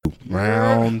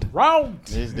Round.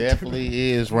 This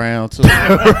definitely is round 2.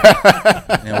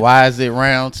 And why is it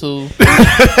round 2?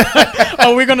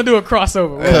 Oh, we're gonna do a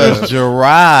crossover. Because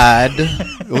Gerard,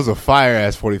 It was a fire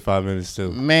ass 45 minutes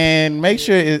too. man, make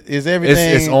sure is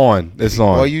everything. It's on. It's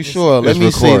on. Are you sure? Let It's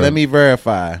me see. recording. Let me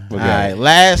verify. Okay. All right.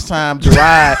 Last time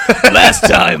Gerard, Last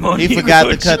time on he Negro forgot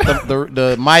to Jump cut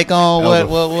the mic on. That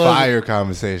What was a was? fire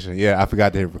conversation. Yeah, I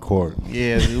forgot to hit record.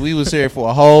 Yeah, we was here for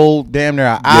a whole damn near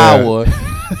an hour.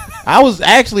 I was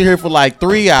actually here for like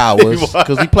 3 hours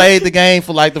because we played the game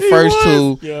for like the first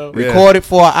 2, Yo. recorded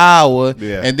for an hour,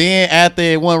 Yeah. and then after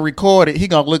it wasn't recorded, he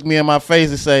gonna look me in my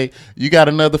face and say, "You got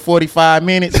another 45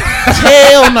 minutes?"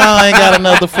 Hell no, I ain't got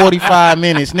another 45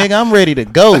 minutes, nigga. I'm ready to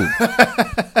go.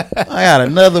 I got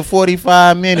another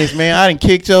 45 minutes, man. I done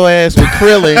kicked your ass with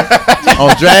Krillin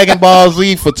on Dragon Ball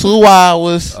Z for 2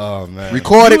 hours. Oh man.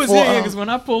 Recorded You was for. here because when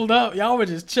I pulled up, y'all were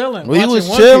just chilling. We was watching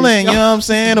One Piece. chilling, you know what I'm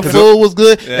saying? The food was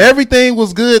good. Everything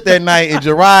was good that night, and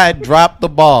Gerard dropped the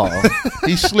ball.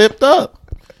 He slipped up.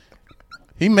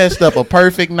 He messed up a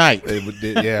perfect night.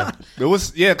 Yeah. It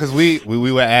was because we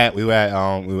were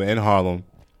in Harlem.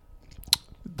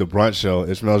 The brunch show.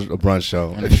 It smells a brunch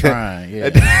show. On the shrine, yeah.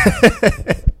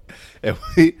 And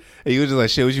he was just like,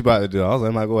 shit, what you about to do? I was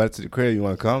like, I might go out to the crib. You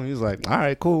want to come? He was like, all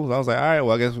right, cool. I was like, all right,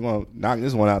 well, I guess we're going to knock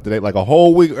this one out today. Like a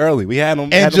whole week early. We had him.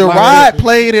 And Gerard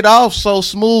played it off so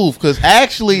smooth because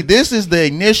actually this is the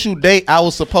initial date I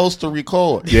was supposed to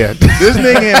record. Yeah. This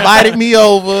nigga invited me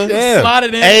over. Yeah.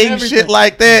 Slotted in. Ain't and shit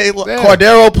like that. Yeah.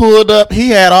 Cordero pulled up. He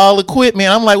had all equipment.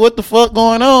 I'm like, what the fuck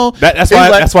going on? That's He's why.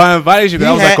 like- That's why I invited you. he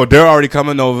I was had- like, oh, they're already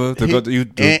coming over to He- go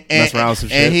to mess around with some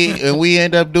shit. And we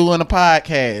end up doing a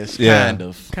podcast, Yeah. kind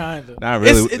of. Kind of. Not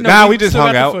really. Nah, we just still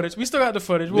hung got the out. footage. We still got the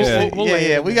footage. We'll Yeah.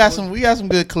 lay it We in got there. some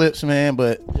good clips, man.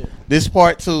 But this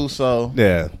part 2, so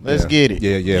Yeah. Let's yeah. get it.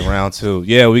 Yeah, round 2.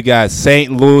 Yeah, we got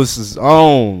St. Louis's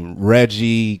own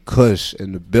Reggie Kush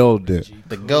in the building.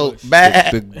 the goat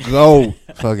The GOAT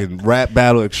fucking rap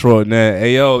battle extraordinaire.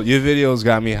 Hey, yo, your videos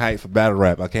got me hyped for battle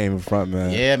rap. I came in front,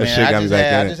 man. Yeah, That man. shit got me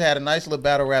back I in. just had a nice little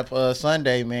battle rap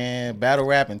Sunday, man. Battle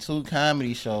rap and 2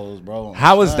 comedy shows, bro. on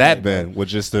How has Sunday, that bro. been with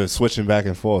just the switching back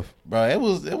and forth? Bro, it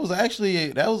was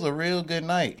actually that was a real good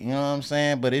night. You know what I'm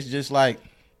saying? But it's just like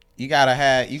you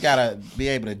gotta be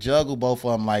able to juggle both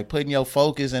of them, like putting your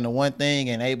focus into one thing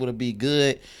and able to be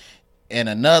good in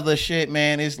another shit,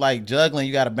 man. It's like juggling.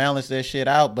 You gotta balance that shit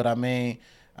out. But I mean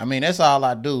that's all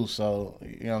I do. So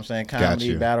you know what I'm saying? Comedy,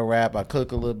 you. battle rap. I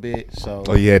cook a little bit. So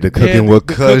Oh yeah, the cooking with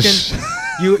the Kush. cooking.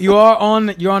 You're on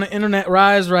the internet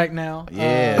rise right now.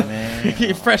 yeah, man.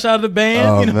 You're fresh out of the band.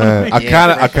 Oh you know man, what I mean?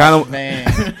 I kind of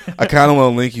man. I kind of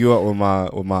want to link you up with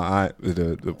my aunt,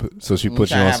 so she put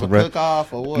you on some cook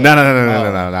off or what?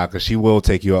 No, because she will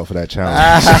take you out for that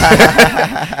challenge.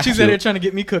 She's out there trying to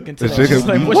get me cooking today. chicken- She's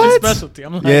like, "What's your What? specialty?"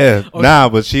 I'm like, Yeah, oh,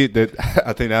 but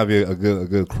I think that'd be a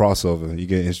good crossover. You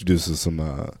get introduced to some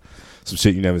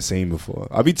shit you never seen before.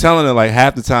 I'll be telling her like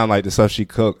half the time, like the stuff she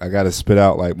cook, I gotta spit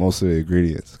out like most of the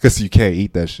ingredients because you can't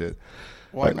eat that shit.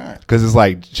 Why not? Because it's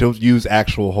like she'll use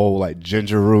actual whole like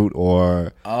ginger root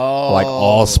or like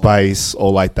allspice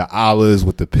or like the olives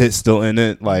with the pit still in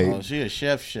it. Like Oh, she a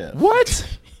chef.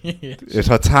 what? If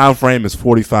her time frame is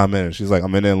 45 minutes, she's like,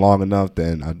 I'm in there long enough,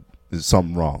 then there's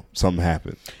something wrong. Something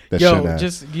happened. That shouldn't Yo, happen.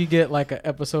 just you get like an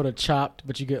episode of Chopped,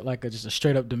 but you get like just a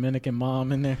straight up Dominican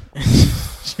mom in there.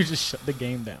 She just shut the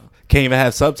game down. Can't even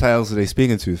have subtitles so they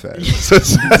speaking too fast.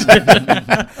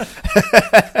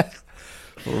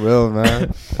 For real,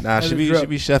 man. Nah, she be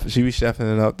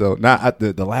chefing it up though.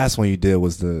 The last one you did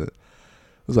was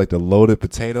like the loaded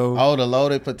potato. Oh, the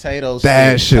loaded potato sticks.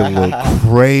 That shit look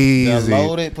crazy. The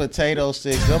loaded potato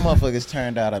sticks. Them motherfuckers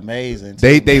turned out amazing.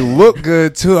 They look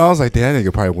good too. I was like, damn, that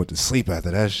nigga probably went to sleep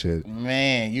after that shit.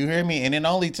 Man, you hear me? And it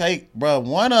only take, bro,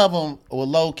 one of them will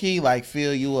low key like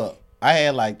fill you up. I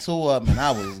had like 2 of them and I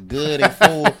was good and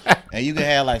full. And you can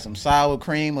have like some sour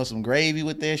cream or some gravy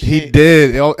with that shit. He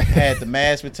did. Had the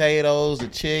mashed potatoes, the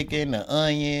chicken, the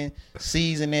onion,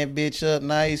 season that bitch up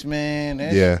nice, man.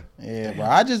 Yeah,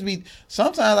 bro.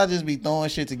 Sometimes I just be throwing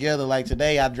shit together. Like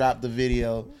today I dropped the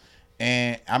video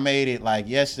and I made it like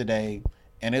yesterday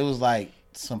and it was like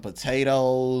some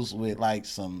potatoes with like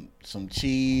some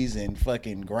cheese and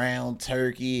fucking ground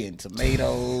turkey and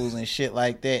tomatoes and shit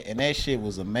like that, and that shit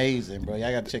was amazing, bro. Y'all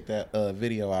gotta check that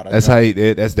video out. That's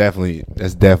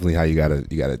definitely how you gotta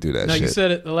do that. No, shit. you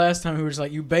said it the last time. We were just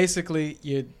like,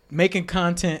 you're making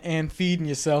content and feeding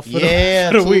yourself for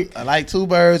Yeah, the week. like 2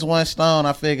 birds, 1 stone.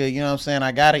 I figure, you know what I'm saying,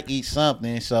 I gotta eat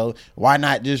something, so why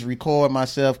not just record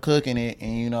myself cooking it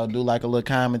and do like a little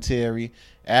commentary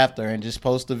after and just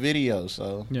post the video.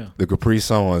 So Yeah. The Capri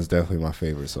Sun one is definitely my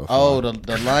favorite so far. oh, the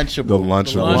Lunchable. The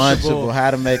Lunchable. The Lunchable.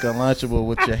 How to make a Lunchable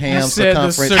with your ham said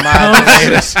the circumference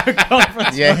modulator.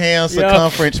 circumference. Your ham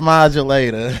circumference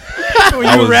modulator. When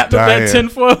I you was wrapped up that dying.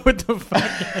 tinfoil with the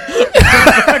fucking,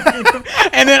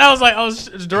 and then I was like,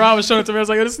 Duran was showing it to me. I was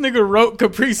like, this nigga wrote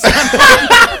Capri Sun.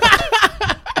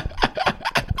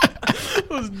 I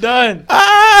was done.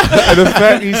 And the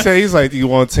fact he said, he's like, you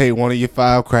want to take one of your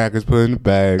 5 crackers, put it in the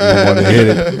bag, you want to hit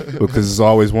it because it's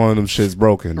always one of them shits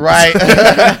broken. Right.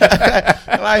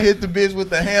 I hit the bitch with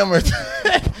the hammer.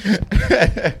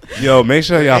 Yo, make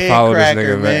sure y'all Egg follow this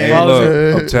cracker, nigga, man. man. Hey,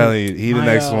 look, I'm telling you, he the My,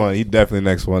 next one. He definitely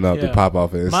next one up to yeah. pop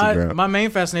off of Instagram. My main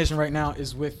fascination right now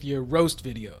is with your roast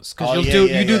videos because Oh,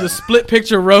 you do the split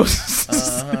picture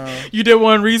roasts. You did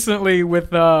one recently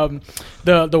with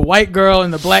the white girl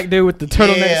and the black dude with the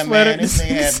turtleneck sweater. Man, this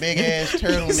nigga had big ass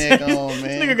turtleneck on, man.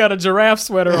 This nigga got a giraffe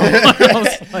sweater on. I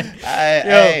was like,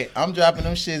 Hey, I'm dropping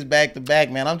them shits back to back,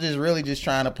 man. I'm just really just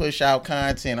trying to push out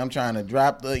content. I'm trying to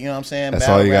drop the, you know what I'm saying? That's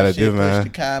battle all you rap gotta shit, do, man.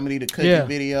 Push the comedy, the cooking Yeah.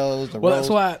 videos, the well,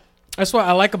 roast. that's what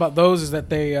I like about those is that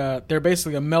they're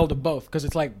basically a meld of both because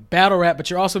it's like battle rap, but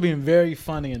you're also being very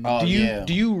funny. And Oh,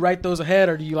 do you write those ahead,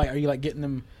 or are you like getting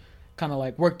them kind of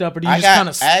like worked up, or do you just kind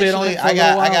of spit on it for a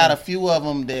little while? I got a few of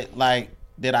them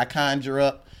that I conjure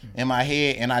up in my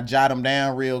head and I jot them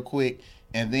down real quick,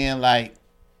 and then like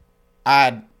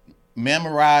I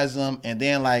memorize them, and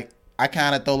then like I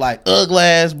kind of throw like ugly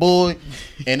ass boy,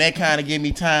 and that kind of give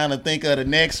me time to think of the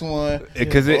next one.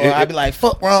 Because I'd be like,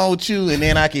 "Fuck wrong with you," and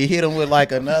then I can hit him with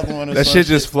like another one. Or that some shit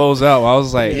just flows out. I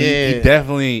was like, Yeah.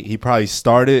 he probably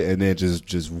started and then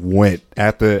just went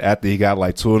after he got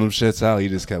like 2 of them shits out. He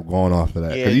just kept going off of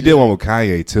that. Yeah, Because he did one with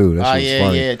Kanye too. That Oh shit was yeah,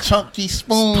 funny. yeah, chunky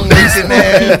spoon looking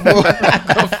ass boy.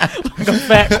 like a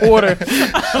fat quarter.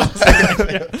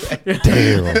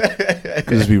 Damn.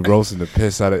 Just be roasting the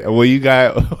piss out of it. Well, you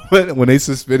got when they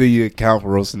suspended your account for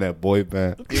roasting that boy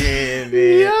band. Yeah,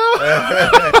 man.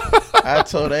 I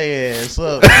told they ass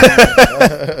up.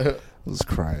 Man. I was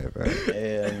crying, man.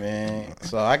 Yeah, man.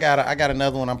 So I got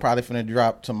another one I'm probably finna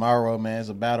drop tomorrow, man. It's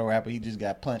a battle rapper. He just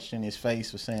got punched in his face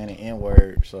for saying the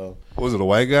N-word. So Was it a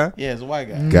white guy? yeah, it's a white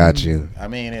guy. Got you. I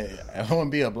mean, it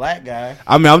wouldn't be a black guy.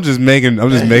 I mean, I'm just making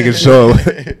sure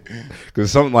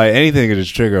because something like anything could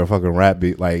just trigger a fucking rap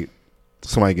beat, like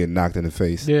somebody getting knocked in the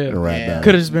face. Yeah. in a rap Yeah. battle.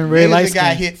 Could have just been red Niggas light that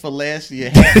got skin. hit for less. Your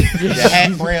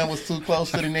hat brim was too close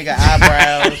to the nigga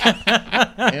eyebrows.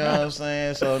 You know what I'm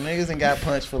saying? So niggas ain't got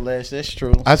punched for less. That's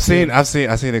true. I've seen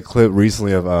a clip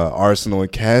recently of Arsenal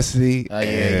and Cassidy. Oh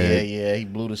yeah. He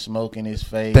blew the smoke in his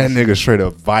face. That nigga straight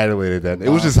up violated that. It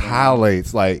was just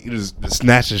highlights. Like, he just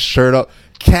snatched his shirt up.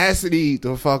 Cassidy,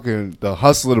 the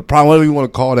hustler, the problem, whatever you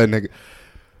want to call that nigga.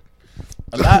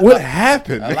 What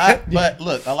happened? But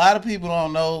look, a lot of people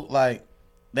don't know, like,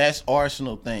 that's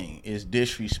Arsenal thing is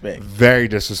disrespect. Very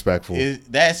disrespectful.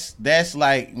 That's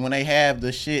like when they have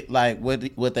the shit like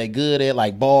what they good at,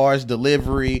 like bars,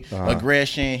 delivery,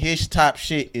 aggression. His top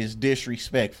shit is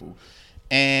disrespectful,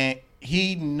 and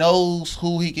he knows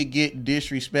who he could get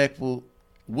disrespectful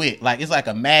with. Like, it's like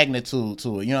a magnitude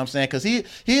to it. You know what I'm saying? Because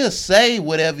he'll say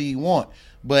whatever he want,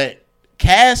 but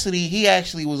Cassidy, he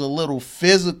actually was a little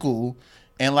physical.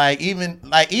 And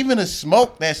even a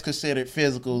smoke that's considered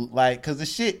physical, like, cause the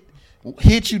shit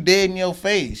hit you dead in your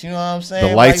face. You know what I'm saying?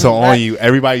 The lights Like, are on you.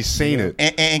 Everybody's seen it.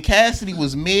 And Cassidy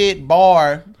was mid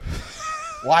bar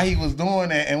while he was doing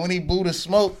that. And when he blew the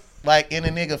smoke like in a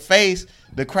nigga face,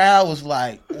 the crowd was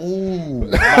like, ooh.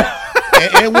 Like,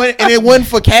 and it wasn't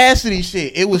for Cassidy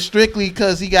shit. It was strictly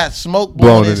because he got smoke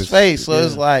blown in his face. So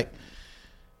it's like,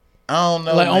 I don't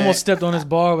know. Like, man. almost stepped on his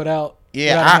bar without.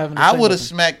 Yeah, without I would have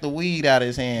smacked the weed out of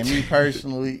his hand, me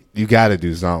personally. You got to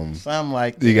do something. Something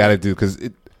like that. You got to do because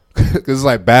it's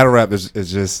like battle rap is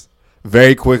just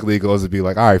very quickly goes to be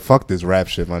like, all right, fuck this rap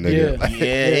shit, my nigga. Yeah. Like,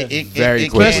 It very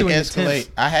can quickly. escalate.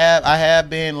 I have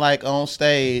been like on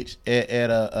stage at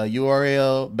a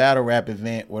URL battle rap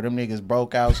event where them niggas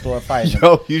broke out, started fighting.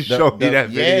 Yo, you showed me that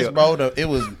video. Yes, bro. It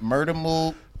was Murder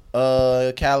Mook,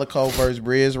 Calico versus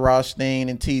Briz Rothstein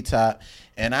and T Top,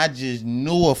 and I just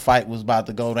knew a fight was about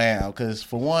to go down because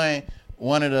for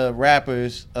one of the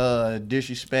rappers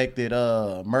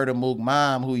disrespected Murder Mook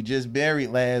mom, who he just buried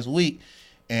last week.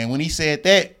 And when he said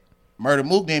that, Murder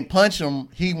Mook didn't punch him.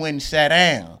 He went and sat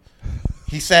down.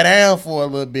 He sat down for a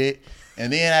little bit.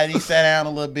 And then as he sat down a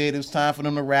little bit, it was time for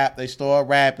them to rap. They started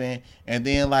rapping. And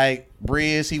then like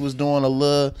Briz, he was doing a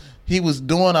lot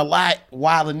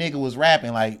while the nigga was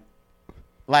rapping. Like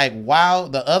while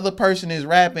the other person is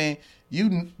rapping,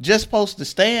 you just supposed to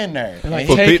stand there. Like,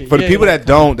 For take it. the Yeah, people yeah.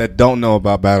 that don't know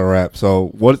about battle rap, so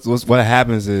what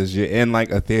happens is you're in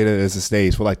like a theater as a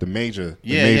stage for like the major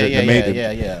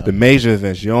events.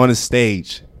 You're on the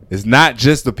stage. It's not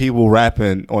just the people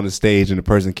rapping on the stage and the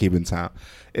person keeping time.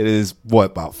 It is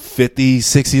about 50,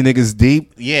 60 niggas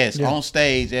deep. Yes, on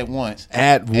stage at once.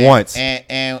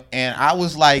 And I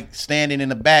was like standing in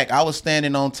the back. I was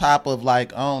standing on top of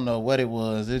like, I don't know what it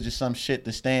was. It was just some shit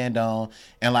to stand on.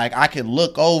 And like I could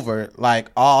look over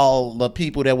like all the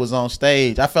people that was on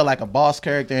stage. I felt like a boss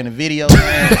character in a video,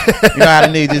 man. You know how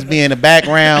the niggas just be in the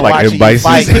background like watching you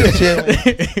fight and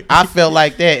chilling. I felt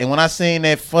like that. And when I seen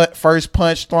that first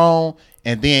punch thrown,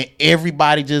 and then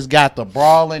everybody just got the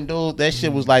brawling, dude. That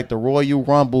shit was like the Royal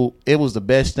Rumble. It was the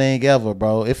best thing ever,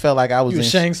 bro. It felt like I was You in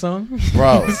Shang Tsung?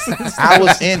 bro. I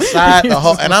was inside the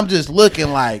whole, and I'm just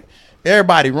looking like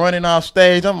everybody running off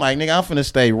stage. I'm like, nigga, I'm finna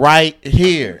stay right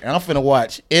here, and I'm finna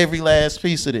watch every last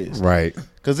piece of this, Right.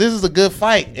 Cause this is a good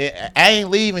fight. I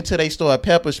ain't leaving till they start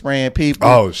pepper spraying people.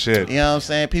 Oh shit. You know what I'm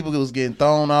saying? People was getting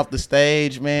thrown off the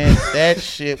stage, man. That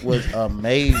shit was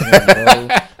amazing, bro.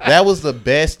 That was the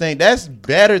best thing. That's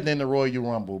better than the Royal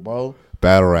Rumble, bro.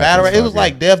 Battle rap. It was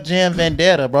like Def Jam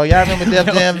Vendetta, bro. Y'all remember Def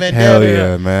Jam Vendetta? Hell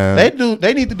yeah, man.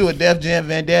 They need to do a Def Jam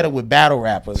Vendetta with battle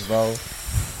rappers, bro.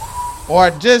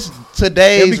 Or just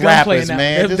today's rappers,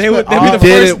 man.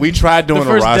 We tried doing the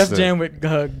first a roster. Def Jam with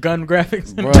gun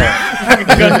graphics and Bro.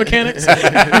 gun mechanics.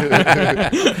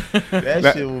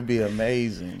 That shit would be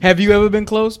amazing. Have you ever been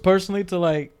close personally to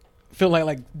like feel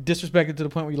like disrespected to the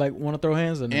point where you like want to throw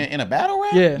hands? Or no? In a battle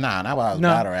rap? Yeah. Nah, not while I was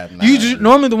battle rap. Nah. You just,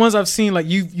 normally the ones I've seen, like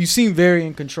you seem very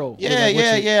in control.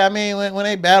 Yeah. I mean, when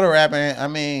they battle rapping, I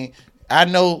mean, I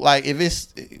know like if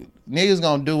it's niggas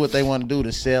gonna do what they want to do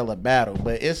to sell a battle,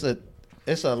 but it's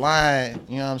a line,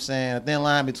 you know what I'm saying? A thin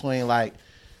line between like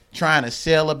trying to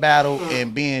sell a battle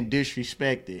and being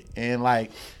disrespected. And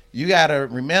like you gotta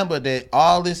remember that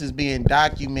all this is being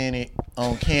documented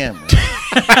on camera.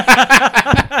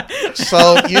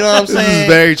 So you know what I'm saying? This is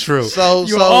very true.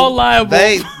 You're all liable.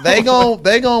 They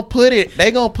gonna put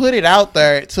it out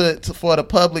there for the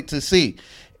public to see.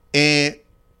 And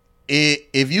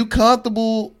if you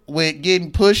comfortable with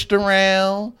getting pushed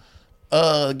around,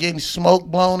 getting smoke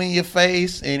blown in your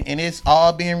face, and it's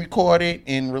all being recorded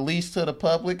and released to the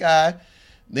public eye,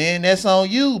 then that's on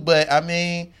you. But I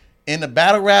mean, in the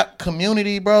battle rap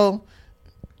community, bro,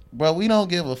 we don't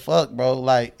give a fuck, bro.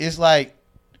 Like it's like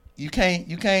you can't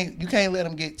let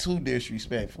them get too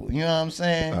disrespectful. You know what I'm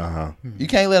saying? You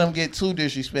can't let them get too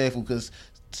disrespectful because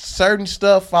certain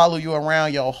stuff follow you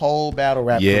around your whole battle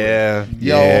rap career.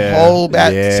 Whole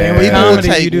battle. Same with People comedy,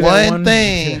 will you take do one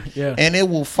thing Yeah. and it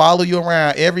will follow you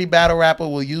around. Every battle rapper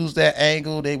will use that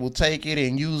angle. They will take it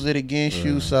and use it against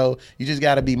you. So you just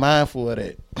got to be mindful of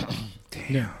that.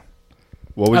 Yeah.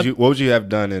 What would you have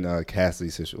done in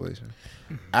Cassidy's situation?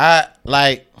 I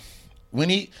like when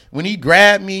he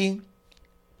grabbed me,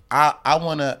 I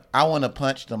wanna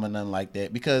punch them or nothing like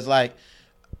that, because like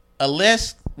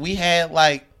unless we had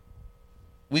like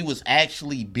we was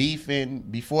actually beefing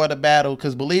before the battle,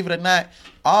 because believe it or not,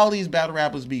 all these battle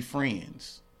rappers be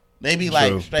friends. They be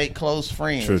like straight close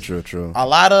friends. True. A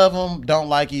lot of them don't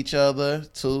like each other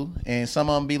too, and some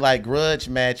of them be like grudge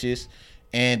matches.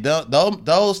 And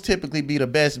those typically be the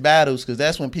best battles, because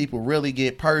that's when people really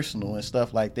get personal and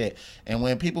stuff like that. And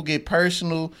when people get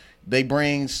personal, they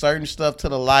bring certain stuff to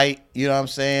the light. You know what I'm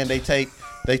saying? They take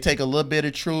a little bit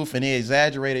of truth and they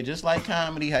exaggerate it, just like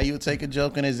comedy, how you would take a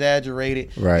joke and exaggerate it.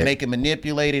 Right. And they can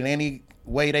manipulate it any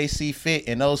way they see fit.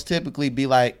 And those typically be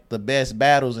like the best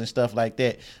battles and stuff like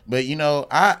that. But, you know,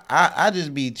 I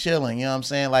just be chilling. You know what I'm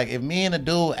saying? Like, if me and a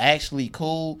dude actually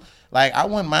cool, like, I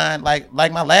wouldn't mind, like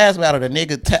my last battle, the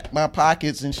nigga tapped my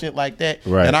pockets and shit like that,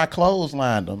 right. And I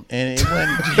clotheslined him, and it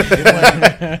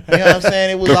wasn't, you know what I'm saying?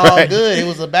 It was all good. It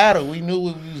was a battle. We knew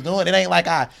what we was doing. It ain't like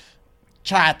I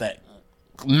tried to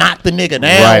knock the nigga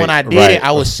down when I did it.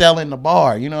 I was selling the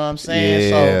bar. You know what I'm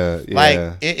saying?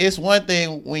 Like, it's one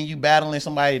thing when you battling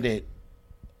somebody that,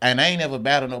 and I ain't never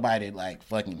battled nobody that like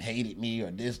fucking hated me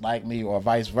or disliked me or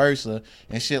vice versa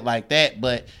and shit like that.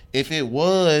 But if it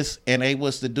was and they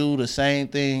was to do the same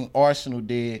thing Arsenal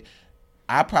did,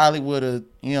 I probably would have,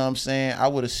 you know what I'm saying, I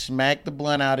would have smacked the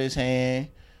blunt out his hand.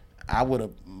 I would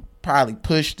have probably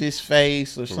pushed his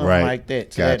face or something like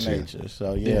that to that nature.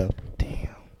 So yeah.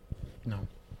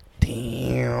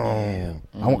 Damn.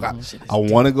 I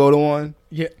want to go to one,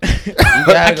 Yeah.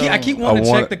 gotta I go. keep wanting to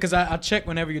I check want- because I check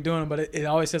whenever you're doing it, but it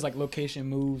always says like location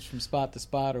moves from spot to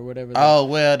spot or whatever. Oh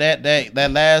well,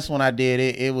 that last one I did,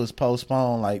 it was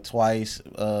postponed like twice.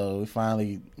 We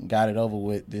finally got it over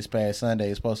with this past Sunday.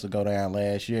 It's supposed to go down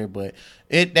last year, but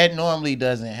that normally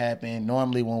doesn't happen.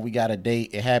 Normally when we got a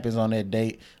date, it happens on that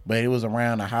date. But it was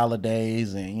around the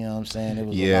holidays, and you know what I'm saying. It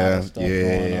was a lot of stuff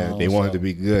going on. They want it to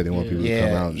be good. They want people to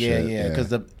come out. And shit. Because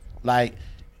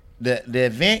the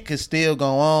event could still go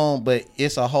on, but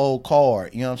it's a whole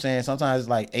card. You know what I'm saying? Sometimes it's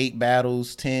like 8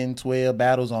 battles, 10, 12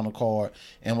 battles on the card.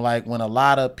 And like when a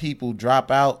lot of people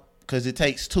drop out, because it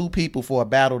takes 2 people for a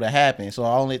battle to happen. So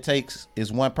all it takes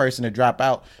is one person to drop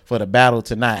out for the battle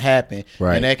to not happen.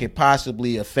 Right. And that could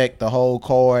possibly affect the whole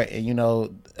card and,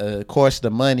 of course, the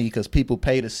money, because people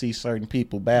pay to see certain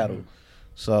people battle. Mm-hmm.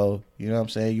 So, you know what I'm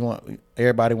saying?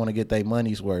 Everybody want to get their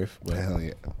money's worth. But, Hell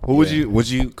yeah.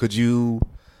 Could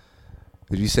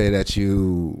you say that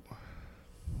you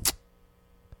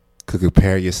could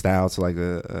compare your style to like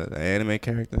an anime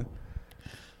character?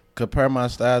 compare my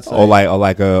style to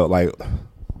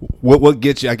what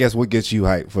gets you? I guess what gets you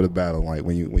hyped for the battle? Like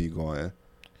when you go in.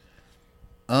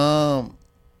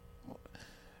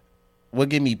 What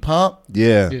get me pumped?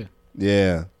 Yeah.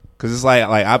 Cause it's like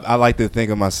I like to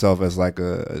think of myself as like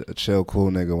a chill,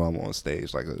 cool nigga when I'm on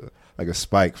stage, like a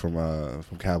Spike from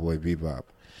Cowboy Bebop.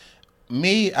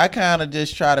 Me, I kind of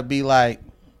just try to be like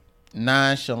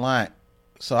nonchalant.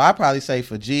 So I probably say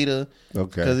Vegeta,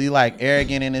 Okay. because he like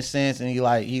arrogant in a sense, and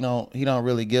he don't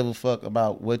really give a fuck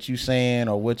about what you saying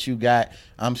or what you got.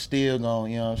 I'm still gonna,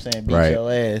 you know what I'm saying, beat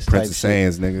your ass. Prince of type shit.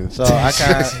 Saiyans, nigga. So I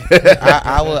kind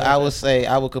of, I would say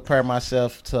I would compare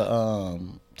myself to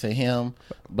him,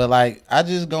 but like I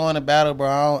just go in a battle,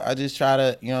 bro. I just try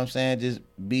to, you know what I'm saying, just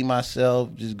be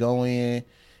myself, just go in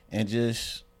and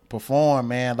just perform,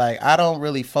 man. Like I don't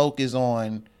really focus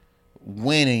on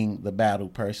winning the battle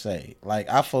per se. Like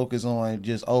I focus on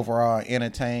just overall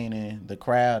entertaining the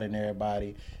crowd and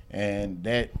everybody, and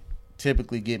that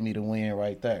typically get me the win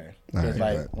right there.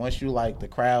 Because once you like the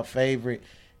crowd favorite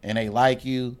and they like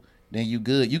you, then you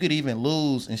good. You could even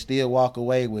lose and still walk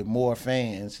away with more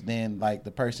fans than like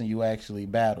the person you actually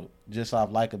battled, just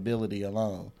off likability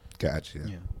alone. Gotcha.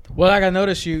 Yeah. Well, like I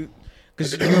noticed you,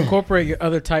 because you incorporate your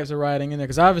other types of writing in there,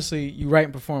 because obviously you write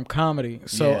and perform comedy.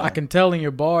 So Yeah. I can tell in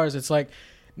your bars, it's like,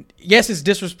 yes, it's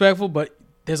disrespectful, but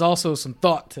there's also some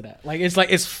thought to that. Like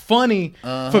it's funny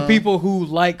for people who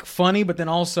like funny, but then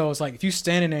also it's like if you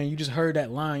standing there and you just heard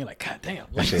that line, you're like, God damn,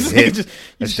 like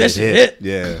That shit hit.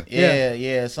 Yeah.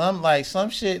 Yeah. Some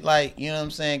shit, like, you know what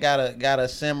I'm saying, gotta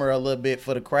simmer a little bit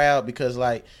for the crowd, because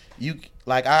like you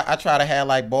like I try to have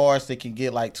like bars that can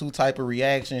get like 2 type of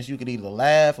reactions. You could either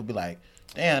laugh or be like,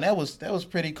 damn, that was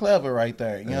pretty clever right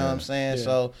there. You know what I'm saying? Yeah.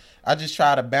 So I just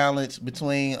try to balance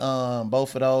between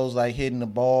both of those, like hitting the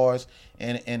bars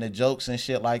and the jokes and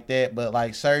shit like that. But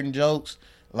like certain jokes,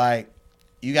 like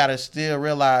you gotta still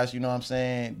realize, you know what I'm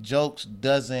saying, jokes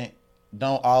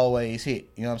don't always hit.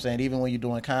 You know what I'm saying? Even when you're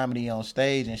doing comedy on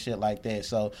stage and shit like that.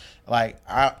 So like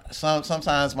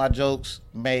sometimes my jokes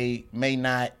may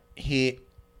not hit,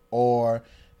 or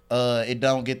it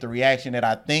don't get the reaction that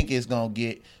I think it's gonna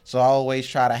get. So I always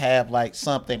try to have like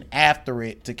something after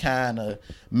it to kind of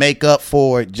make up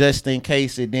for it, just in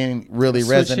case it didn't really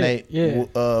resonate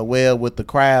well with the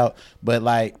crowd. But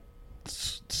like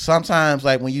sometimes,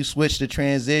 like when you switch the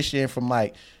transition from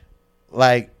like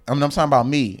I'm talking about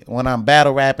me. When I'm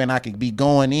battle rapping, I could be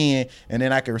going in and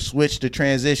then I could switch the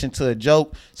transition to a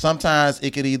joke. Sometimes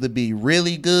it could either be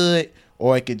really good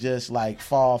or it could just like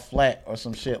fall flat or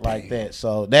some shit like that.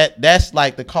 So that's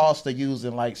like the cost of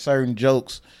using like certain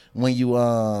jokes when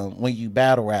you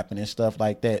battle rapping and stuff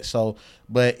like that. So,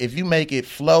 but if you make it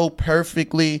flow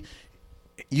perfectly,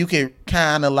 you can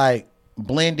kind of like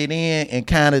blend it in and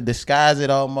kind of disguise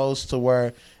it almost to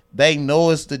where they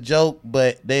know it's the joke,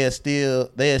 but they'll still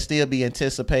be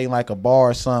anticipating like a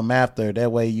bar or something after.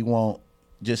 That way you won't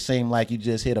just seem like you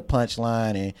just hit a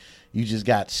punchline and you just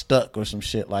got stuck or some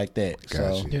shit like that.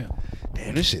 Gotcha. So yeah.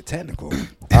 Damn, this shit technical.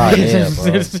 Oh yeah, bro.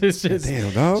 it's just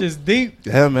Damn, dog. just deep.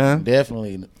 Yeah, man.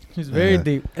 Definitely. It's very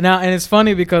deep. Now, and it's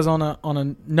funny because on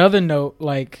another note,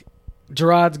 like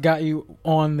Gerard's got you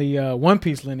on the One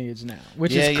Piece lineage now,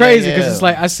 which is crazy because it's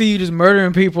like I see you just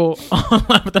murdering people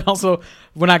online, but then also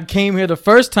when I came here the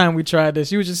first time we tried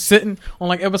this, you were just sitting on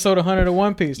like episode 100 of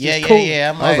One Piece. Yeah.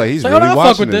 I was like, he's like, really I'll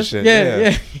watching fuck with this shit.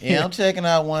 Yeah, I'm checking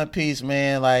out One Piece,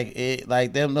 man. Like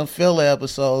them filler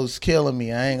episodes killing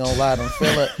me. I ain't gonna lie,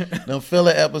 them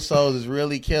filler episodes is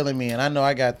really killing me, and I know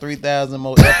I got 3,000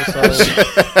 more episodes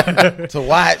to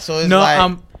watch. So it's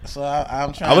So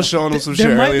I'm trying. I was showing them some shit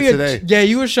earlier today. Yeah,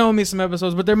 you were showing me some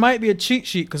episodes, but there might be a cheat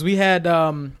sheet because we had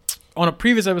on a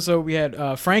previous episode we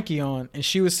had Frankie on, and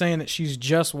she was saying that she's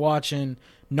just watching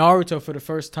Naruto for the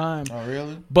first time. Oh,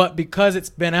 really? But because it's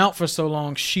been out for so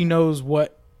long, she knows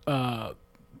what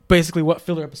basically what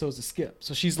filler episodes to skip.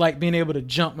 So she's like being able to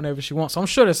jump whenever she wants. So I'm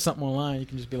sure there's something online you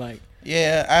can just be like.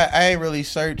 Yeah, I ain't really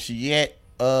searched yet.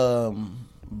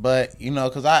 But you know,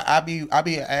 cause I be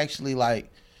actually like,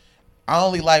 I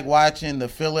only like watching the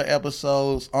filler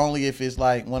episodes only if it's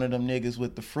like one of them niggas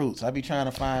with the fruits. I be trying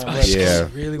to find what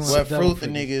fruit the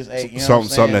niggas ate. You know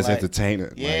something that's like,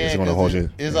 entertaining. Yeah, like, it's gonna hold you.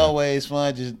 It's always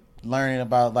fun just learning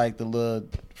about like the little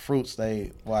fruits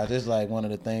they watch. It's like one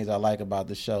of the things I like about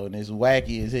the show, and it's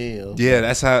wacky as hell. Yeah,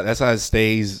 that's how it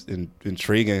stays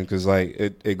intriguing because like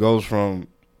it goes from.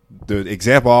 The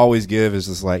example I always give is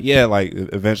just like, yeah, like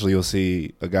eventually you'll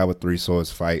see a guy with 3 swords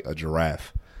fight a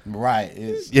giraffe. Right.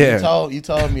 You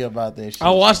told me about that shit.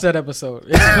 I watched that episode.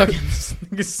 It's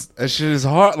fucking. That shit is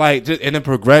hard. Like, just in the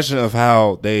progression of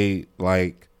how they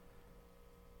like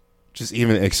just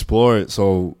even explore it.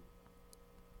 So,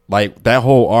 like that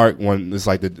whole arc when it's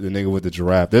like the nigga with the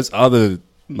giraffe. There's other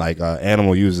like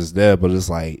animal users there, but it's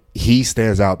like he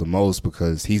stands out the most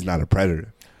because he's not a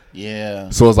predator.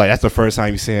 Yeah. So it's like that's the first time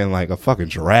you're seeing like a fucking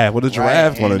giraffe. What does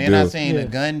giraffe want to do? And then I seen the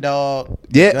gun dog.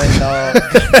 Yeah.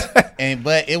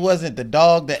 But it wasn't the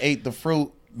dog that ate the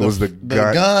fruit. It was the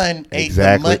gun ate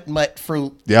the mutt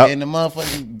fruit. Yep. And the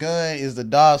motherfucking gun is the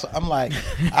dog. So I'm like,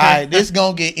 all right, this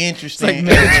gonna get interesting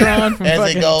like Megatron from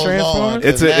as it goes on.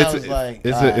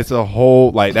 It's a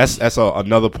whole like that's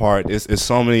another part. It's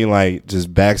so many like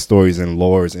just backstories and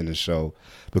lores in the show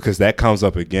because that comes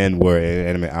up again where an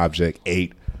inanimate object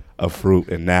ate a fruit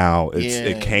and now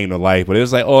it came to life, but it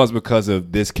was like, oh, it's because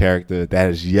of this character that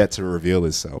is yet to reveal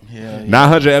itself.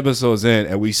 900 episodes in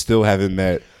and we still haven't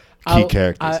met key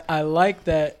characters. I like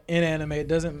that in anime it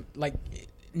doesn't like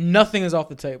nothing is off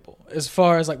the table as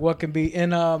far as like what can be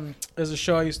in there's a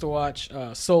show I used to watch,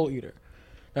 Soul Eater,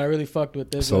 that I really fucked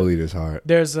with. Soul Eater's hard.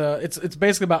 There's it's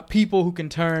basically about people who can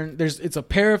turn. It's a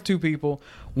pair of 2 people.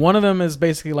 One of them is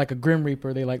basically like a Grim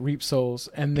Reaper. They like reap souls,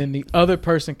 and then the other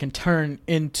person can turn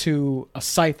into a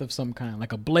scythe of some kind,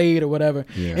 like a blade or whatever.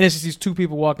 Yeah. And it's just these 2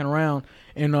 people walking around.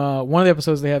 In one of the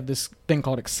episodes, they have this thing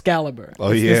called Excalibur.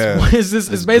 Oh,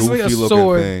 it's basically a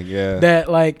sword that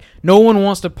like no one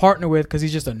wants to partner with because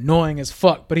he's just annoying as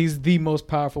fuck. But he's the most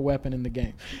powerful weapon in the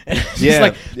game. And it's just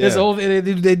like this whole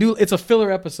they do. It's a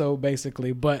filler episode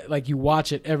basically, but like you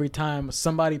watch it every time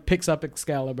somebody picks up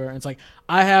Excalibur, and it's like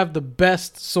I have the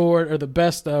best sword or the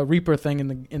best Reaper thing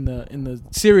in the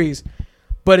series.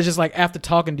 But it's just like after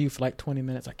talking to you for like 20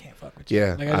 minutes, I can't fuck with you.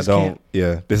 Yeah, like, I don't. Can't.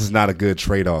 Yeah, this is not a good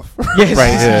trade-off. Yes,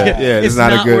 right here. Yeah, it's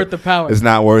not worth the power. It's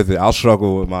not worth it. I'll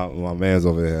struggle with my man's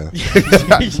over there.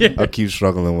 I'll keep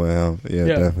struggling with him. Yeah,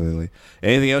 definitely.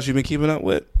 Anything else you've been keeping up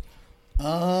with?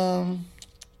 No,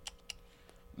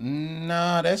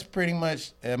 that's pretty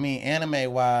much. I mean,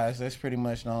 anime wise, that's pretty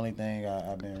much the only thing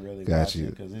I've been really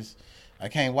watching because I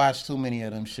can't watch too many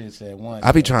of them shits at once.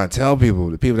 I be trying to tell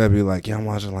people, the people that be like, yeah, I'm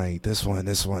watching like this one.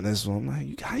 I'm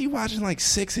like, how you watching like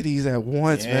 6 of these at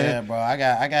once, man? Yeah, bro.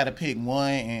 I got to pick one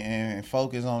and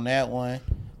focus on that one.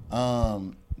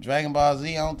 Dragon Ball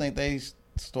Z, I don't think they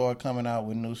start coming out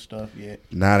with new stuff yet.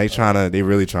 Nah, they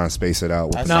really trying to space it out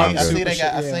with I seen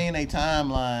their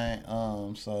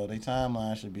timeline. So their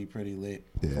timeline should be pretty lit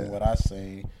from what I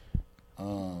seen.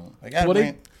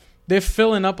 They're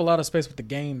filling up a lot of space with the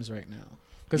games right now.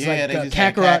 Because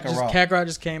Kakarot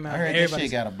just came out. I heard that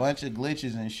shit got a bunch of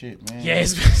glitches and shit, man. Yeah,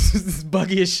 it's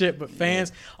buggy as shit. But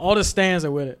fans, all the stands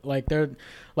are with it. Like they're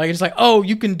like it's like, oh,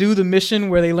 you can do the mission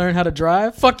where they learn how to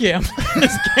drive. Fuck yeah, I'm playing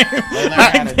this game. They learn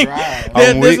how to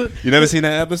drive. You never seen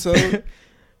that episode?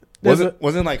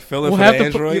 Wasn't like filler for the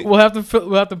Android? We'll have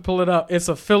to pull it up. It's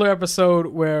a filler episode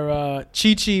where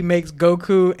Chi-Chi makes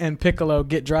Goku and Piccolo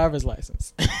get driver's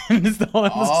license. And it's the whole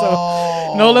episode.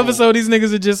 Oh. In the whole episode, these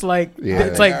niggas are just like,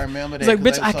 it's like,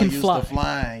 bitch, I can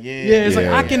fly. It's like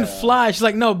I can fly. She's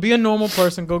like, no, be a normal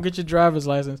person. Go get your driver's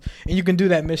license, and you can do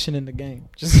that mission in the game.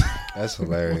 Just that's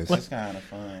hilarious. That's kind of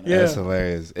fun. Yeah, that's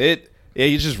hilarious.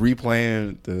 You're just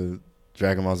replaying the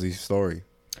Dragon Ball Z story.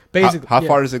 Basically, how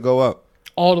far does it go up?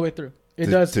 All the way through. It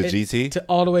does to GT? To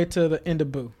all the way to the end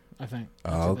of Boo, I think.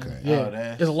 Oh, okay.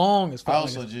 Yeah. It's long as fuck.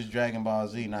 Also just Dragon Ball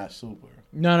Z, not Super.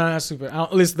 No, not Super.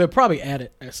 At least they'll probably add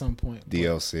it at some point.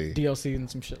 DLC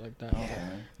and some shit like that. Okay.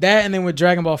 That and then with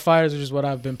Dragon Ball Fighters, which is what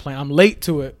I've been playing. I'm late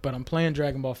to it, but I'm playing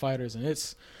Dragon Ball Fighters and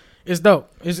it's dope.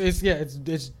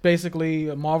 It's basically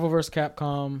a Marvel vs.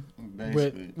 Capcom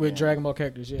with Dragon Ball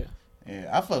characters, Yeah,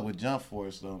 I fuck with Jump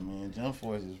Force though, man. Jump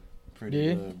Force is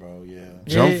pretty good, bro. Yeah.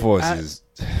 Jump Force is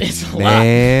it's a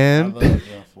man. I love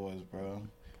Jump Force, bro.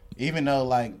 Even though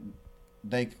like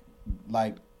they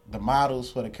like the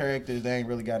models for the characters, they ain't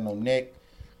really got no neck.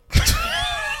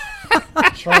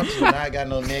 Trunks do not got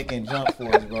no neck in Jump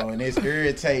Force, bro, and it's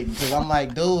irritating because I'm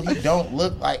like, dude, he don't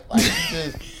look like he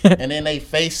just. And then they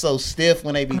face so stiff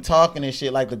when they be talking and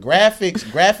shit. Like the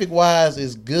graphic wise,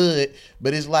 is good,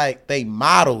 but it's like they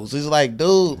models. It's like,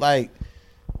 dude, like.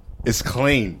 It's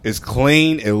clean. It's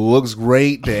clean. It looks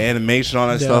great. The animation on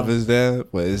that stuff is there,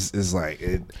 but it's like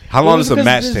how long does a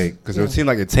match take? Because it would seem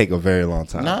like it take a very long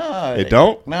time. Nah, it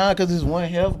don't. Nah, because it's one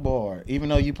health bar. Even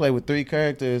though you play with 3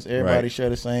 characters, everybody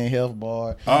share the same health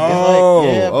bar. Oh,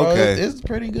 it's like, bro, okay. It's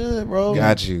pretty good, bro.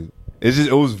 Got you.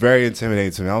 It was very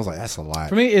intimidating to me. I was like, that's a lot.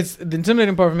 For me, it's the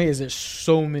intimidating part. For me is there's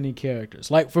so many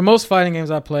characters. Like for most fighting games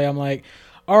I play, I'm like,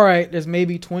 all right, there's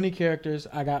maybe 20 characters.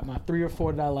 I got my 3 or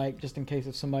 4 that I like, just in case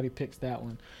if somebody picks that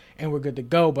one, and we're good to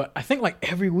go. But I think like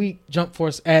every week, Jump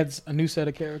Force adds a new set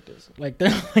of characters. Like they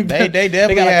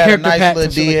definitely had a nice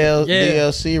little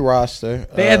DLC roster.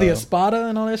 They had the Espada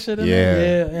and all that shit in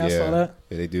there. Yeah, I saw that.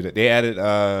 Yeah, they do that. They added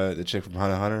the chick from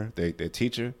Hunter x Hunter, their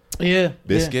teacher. Yeah,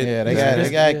 Biscuit. Yeah, they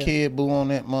got Kid Buu on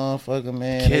that motherfucker,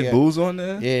 man. Kid Buu's on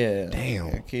there. Yeah,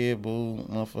 damn. Kid Buu,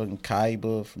 motherfucking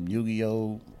Kaiba from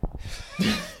Yu-Gi-Oh.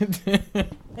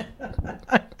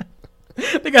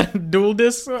 They got dual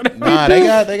discs on it. Nah, they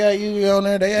got Yu-Gi-Oh on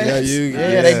there.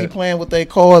 They be playing with their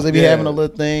cards. They be having a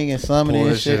little thing and summoning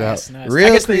and shit. Nice.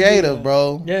 Real creative,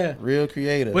 bro. Yeah, real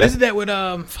creative. What is that with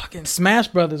fucking Smash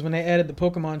Brothers when they added the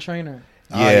Pokemon trainer?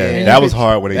 Yeah, that was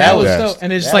hard when they did that.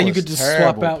 And it's just like you could just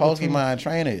swap out. Pokemon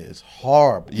trainer is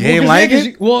horrible. You ain't like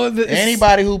it? Well,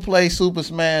 anybody who plays Super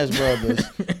Smash Brothers,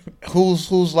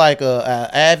 who's like a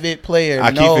avid player,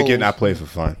 I keep forgetting I play for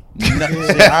fun.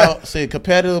 See,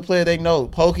 competitive player, they know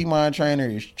Pokemon trainer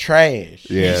is trash.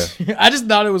 Yeah, I just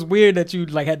thought it was weird that you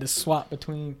like had to swap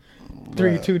between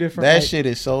two different. That shit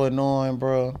is so annoying,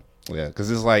 bro. Yeah, because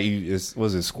it's like it's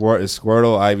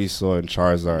Squirtle, Ivysaur, and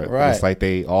Charizard. Right. It's like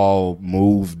they all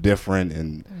move different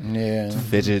and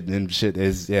fidget and shit.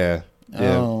 With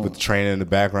the training in the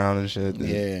background and shit.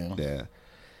 Yeah.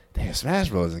 Damn, Smash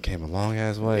Bros. Came a long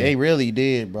ass way. They really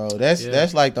did, bro.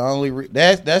 That's like the only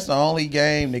that's the only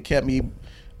game that kept me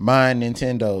buying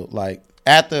Nintendo. Like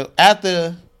after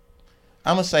I'm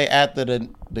gonna say after the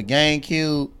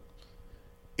GameCube.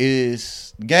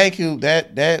 Is GameCube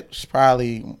that's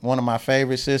probably one of my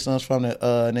favorite systems from the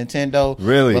Nintendo.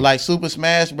 Really? But like Super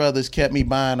Smash Brothers kept me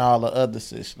buying all the other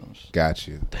systems. Got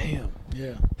you. Damn.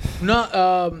 Yeah.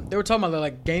 No, they were talking about that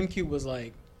like GameCube was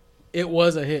like it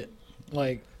was a hit.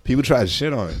 Like people tried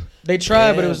shit on it. They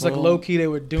tried, but it was like low key. They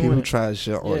were doing people it. Tried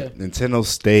shit on it. Nintendo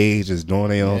stage is doing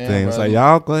their own thing. Bro. It's like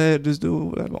y'all go ahead, just do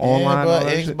whatever online. Bro,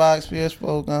 Xbox,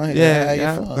 PS4, go ahead.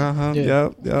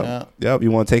 Yep.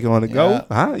 You want to take it on the go?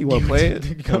 Huh? You want to play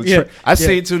it? I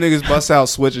seen 2 niggas bust out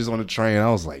switches on the train. I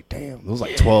was like, damn, it was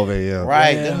like 12 a.m.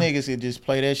 Right, them niggas could just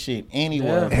play that shit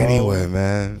anywhere. Bro. Anywhere,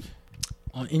 man.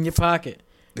 In your pocket.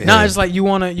 Yeah. Nah, it's like you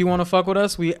wanna fuck with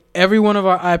us. Every one of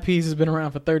our IPs has been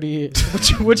around for 30 years.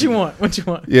 What you want?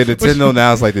 Yeah, Nintendo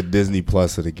now is like the Disney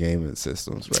Plus of the gaming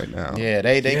systems right now. Yeah,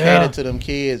 they cater to them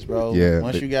kids, bro. Yeah,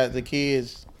 once you got the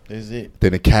kids, that's it.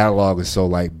 Then the catalog is so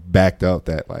like backed up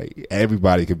that like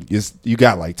everybody could. You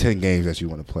got like 10 games that you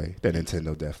want to play that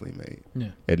Nintendo definitely made.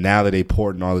 Yeah, and now that they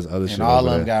porting all this other shit, and all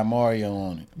of them got Mario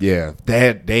on it. Yeah,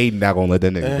 they not gonna let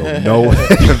that nigga go nowhere,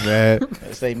 man.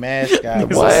 That's their mascot.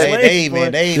 They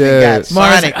even got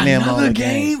Sonic them on the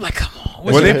game. Like, come on.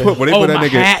 When they put that my nigga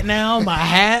hat now, my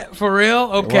hat for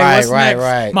real. Okay, right, what's next?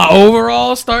 Right. My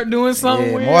overall start doing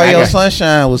something weird. Mario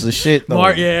Sunshine was the shit though.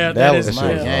 That was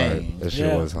my game. That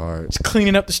shit was hard. Just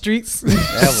cleaning up the streets.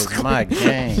 That was my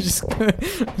game. Just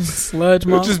sludge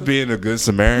monster. Just being a good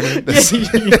Samaritan.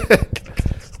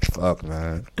 Fuck,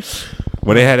 man.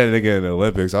 When they had that nigga in the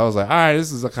Olympics, I was like, all right,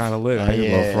 this is a kind of lit. I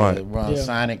ain't gonna front. Run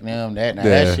Sonic them.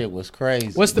 That shit was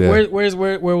crazy. What's the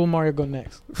where will Mario go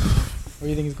next? Where do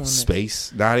you think he's going next?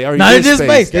 Space. Nah, they already did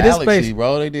space. They did space,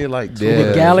 bro. They did like 2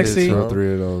 the Galaxy. 2 or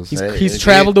 3 of those. He's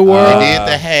traveled the world. They did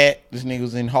the hat. This nigga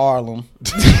was in Harlem.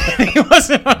 He was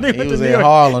in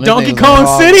Harlem. Donkey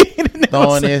Kong City.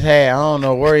 Throwing his hat. I don't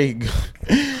know where he.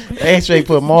 They actually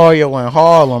put Mario in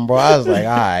Harlem, bro. I was like,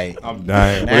 all right, I'm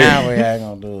dying. Now we ain't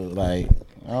gonna do it. Like,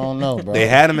 I don't know, bro. They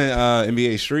had him in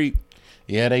NBA Street.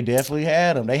 Yeah, they definitely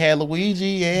had him. They had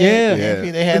Luigi.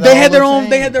 They had their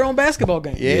own basketball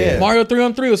game. Yeah, Mario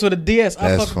 3-on-3 was for the DS.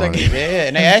 I fucked with that game. Yeah,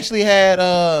 and they actually had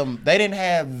they didn't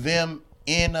have them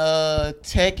in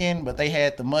Tekken, but they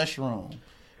had the mushroom.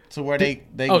 To where they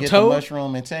get Toad? the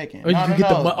mushroom in Tekken. Or you could get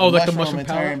the mushroom and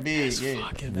turn big. Yeah.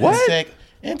 What?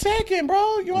 And Tekken,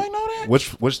 bro. You ain't know that?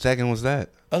 Which Tekken was that?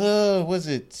 Was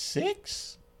it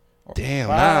 6? Damn,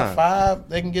 five.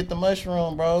 They can get the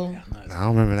mushroom, bro. I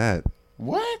don't remember that.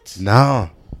 What? No.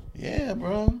 Yeah,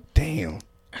 bro. Damn.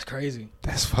 That's crazy.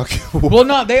 That's fucking. Well,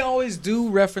 no, they always do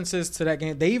references to that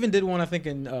game. They even did one, I think,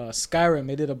 in Skyrim.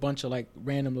 They did a bunch of like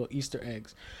random little Easter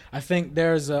eggs. I think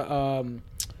there's a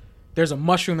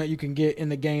mushroom that you can get in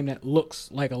the game that looks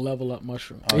like a level up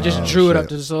mushroom. They just drew it up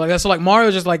to so like that's so like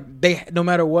Mario. Just like they, no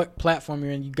matter what platform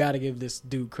you're in, you got to give this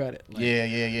dude credit. Like,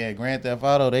 yeah. Grand Theft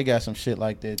Auto, they got some shit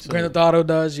like that too. Grand Theft Auto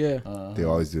does, yeah. They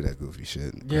always do that goofy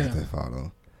shit. Yeah. Grand Theft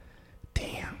Auto.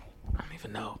 Damn. I don't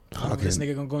even know. This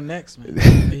nigga gonna go next, man.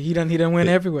 he done went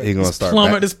everywhere. He gonna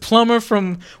start this plumber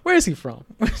from where is he from?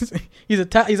 He's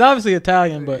obviously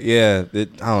Italian, but yeah, I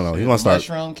don't know. He gonna start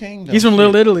Mushroom Kingdom. He's from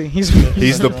Little Italy. He's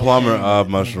the plumber of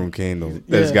Mushroom Kingdom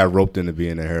that just got roped into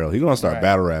being a hero. He gonna start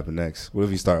battle rapping next. What if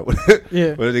he start with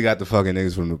yeah? What if they got the fucking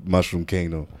niggas from the Mushroom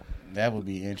Kingdom? That would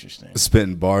be interesting.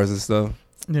 Spitting bars and stuff.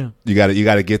 Yeah, you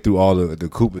gotta get through all the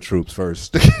Koopa troops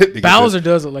first. Bowser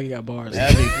does look like he got bars.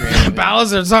 That'd be crazy.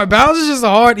 Bowser's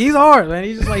just he's hard, man.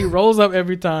 He's just like, he rolls up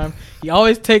every time. He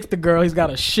always takes the girl. He's got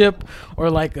a ship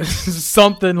or like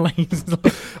something. Like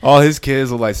all his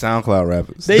kids look like SoundCloud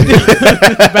rappers. They do.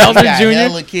 Bowser Jr.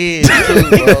 Hella kids too,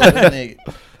 bro. This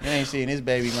nigga. You ain't seen his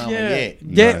baby mama yet.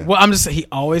 Yeah. Nah. Well, I'm just saying, he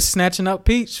always snatching up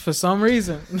Peach for some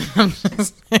reason. I'm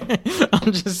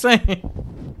just saying.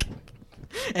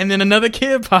 And then another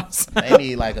kid pops out. They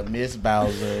need like a Miss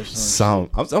Bowser or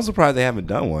something. I'm surprised they haven't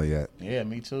done one yet. Yeah,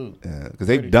 me too. Yeah, because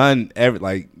they've done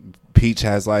like Peach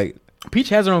has her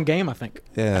own game, I think.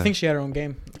 Yeah. I think she had her own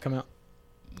game come out.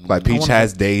 Like Peach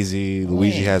has Daisy,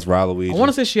 Luigi has Waluigi. I want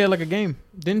to say she had like a game.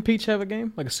 Didn't Peach have a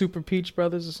game? Like a Super Peach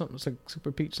Brothers or something? It's like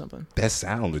Super Peach something. That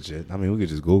sound legit. I mean, we could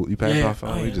just Google. You pass my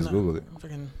phone, we just Google it.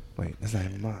 Wait, that's not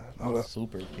even mine.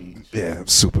 Super Peach. Yeah,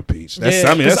 Super Peach. That's,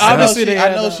 I mean, that's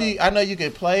obviously I know you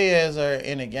could play as her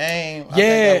in a game.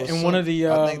 One of the.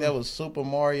 I think that was Super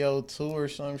Mario 2 or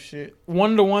some shit.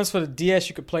 One of the ones for the DS,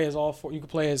 you could play as all four. You could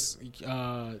play as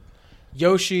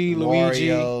Yoshi, Luigi,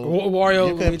 Wario.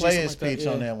 You could play as Peach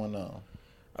on that one though.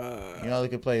 You only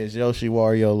could play as Yoshi,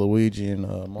 Wario, Luigi, and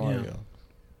Mario. Yeah.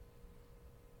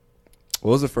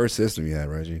 What was the first system you had,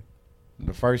 Reggie?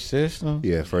 The first system?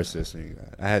 Yeah, first system you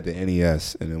got. I had the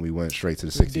NES, and then we went straight to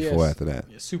the 64 after that.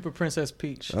 Yeah, Super Princess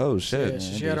Peach. Oh, shit. Yeah,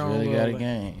 she had her own really got a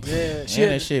game. Yeah. She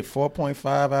had that shit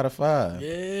 4.5 out of 5.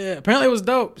 Yeah. Apparently it was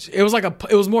dope. It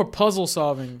was more puzzle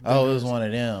solving. Oh, it was one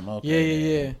of them.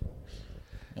 Okay. Yeah.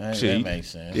 That makes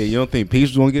sense. Yeah, you don't think Peach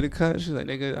was going to get a cut? She's like,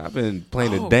 nigga, I've been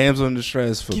playing the damsel in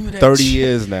distress for 30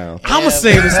 years now. I'm going to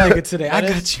save this nigga today. I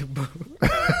got you, boo.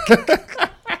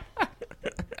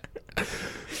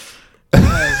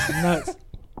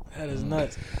 That is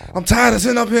nuts. I'm tired of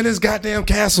sitting up here in this goddamn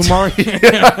castle, Mario.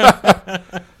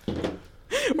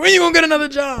 When you gonna get another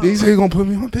job? These niggas gonna put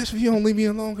me on, bitch, if you don't leave me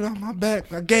alone, get off my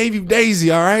back. I gave you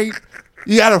Daisy, all right?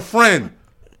 You got a friend.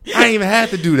 I ain't even had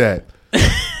to do that.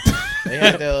 They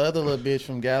had that other little bitch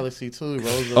from Galaxy too,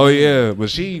 Rosa. Oh yeah,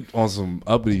 but she on some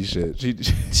uppity shit. She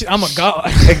I'm a god.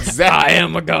 Exactly. I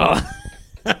am a god.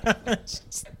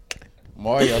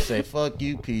 Mario say, "Fuck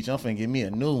you, Peach. I'm finna give me a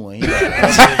new one." He's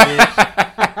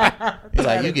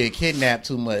like, "You get kidnapped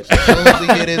too much." As soon as he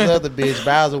get his other bitch,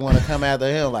 Bowser want to come after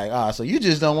him. Like, so you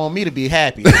just don't want me to be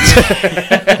happy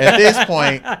at this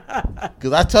point?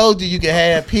 Because I told you could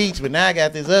have Peach, but now I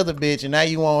got this other bitch, and now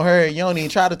you want her. You don't even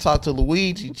try to talk to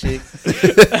Luigi, chick.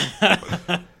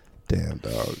 Damn,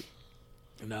 dog.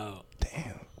 No.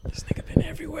 Damn. This nigga been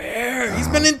everywhere. He's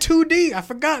been in 2D. I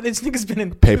forgot. This nigga's been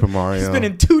in Paper Mario. He's been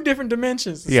in 2 different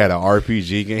dimensions. He had an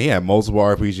RPG game. He had multiple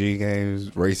RPG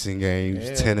games, racing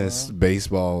games, tennis,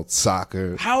 baseball,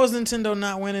 soccer. How is Nintendo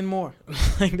not winning more?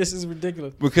 Like, this is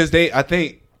ridiculous. Because I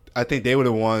think they were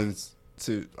the ones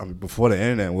before the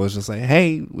internet was just like,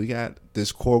 hey, we got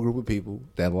this core group of people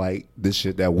that like this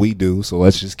shit that we do, so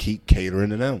let's just keep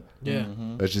catering to them. Yeah.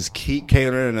 Mm-hmm. Let's just keep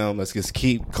catering to them. Let's just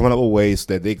keep coming up with ways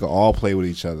so that they can all play with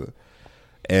each other,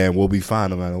 and we'll be fine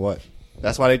no matter what.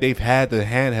 That's why they've had the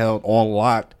handheld on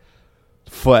lock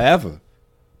forever.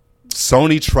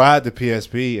 Sony tried the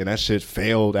PSP, and that shit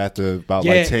failed after about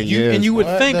 10 years. And you would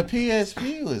think the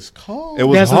PSP was cold. It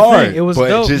was That's hard. It was but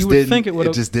dope. It just You would think it would.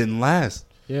 It just didn't last.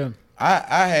 Yeah.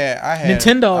 I had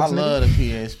Nintendo. I love the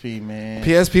PSP, man.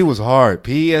 PSP was hard.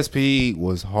 PSP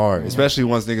was hard, especially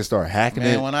once niggas start hacking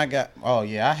it. When I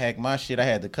hacked my shit. I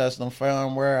had the custom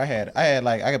firmware. I had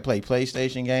like I could play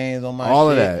PlayStation games on my all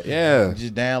shit. of that. Yeah.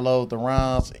 Just download the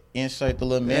ROMs, insert the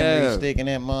little memory stick in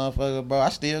that motherfucker, bro. I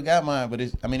still got mine, but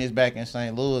it's back in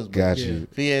St. Louis. Got you.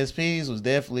 PSPs was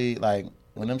definitely like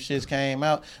when them shits came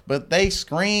out. But they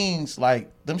screens, like,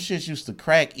 them shits used to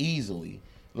crack easily.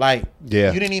 Like, you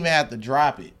didn't even have to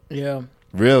drop it. Yeah.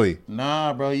 Really?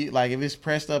 Nah, bro. You like, if it's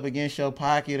pressed up against your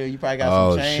pocket or you probably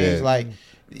got some chains, shit. like,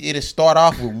 it'll start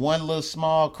off with one little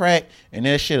small crack, and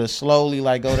that shit'll slowly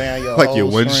like go down your like whole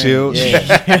your windshield.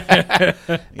 Yeah.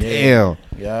 Damn.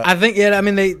 Yeah. I think I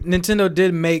mean Nintendo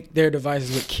did make their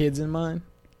devices with kids in mind,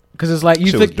 because it's like you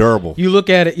Shit think was durable. You look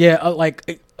at it,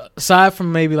 like aside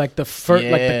from maybe like the first,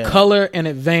 like the color and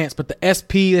advanced, but the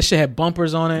SP, that shit had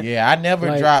bumpers on it. Yeah, I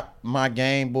never dropped my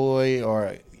Game Boy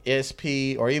or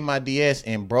SP or even my DS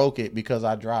and broke it because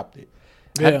I dropped it.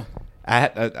 Yeah,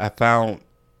 I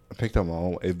picked up my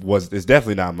own. It's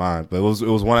definitely not mine, but it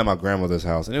was one at my grandmother's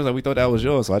house, and it was like, we thought that was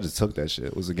yours, so I just took that shit.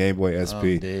 It was a Game Boy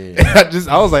SP.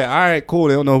 I was like, all right, cool.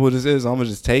 They don't know who this is, so I'm gonna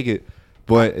just take it.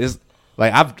 But it's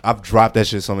like I've dropped that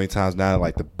shit so many times now,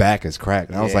 like the back is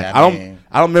cracked. And I was like, I don't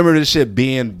remember this shit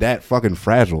being that fucking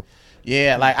fragile.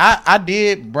 Yeah, like I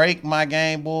did break my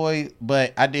Game Boy,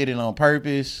 but I did it on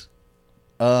purpose.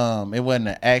 It wasn't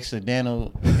an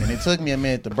accidental, and it took me a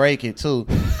minute to break it too.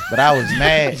 But I was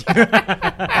mad.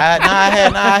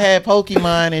 I had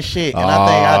Pokemon and shit, and I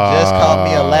think I just caught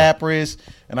me a Lapras,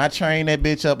 and I trained that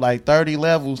bitch up like 30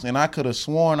 levels, and I could have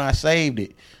sworn I saved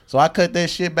it. So I cut that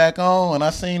shit back on, and I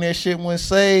seen that shit when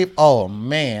saved. Oh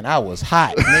man, I was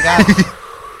hot, nigga. I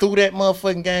threw that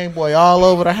motherfucking Game Boy all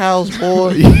over the house,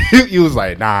 boy. You was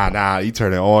like, nah. You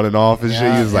turn it on and off and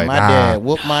shit. You was like, my nah. dad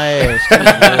whooped my ass too,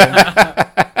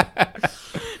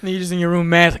 and you just in your room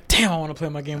mad, like, damn, I want to play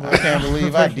my Game Boy. I can't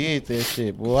believe I did that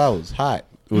shit, boy. I was hot.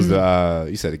 It was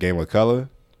you said the Game Boy Color?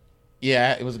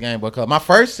 Yeah, it was a Game Boy Color. My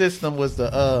first system was it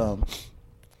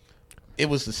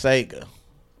was the Sega.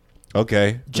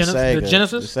 Okay. The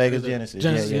Genesis? The Sega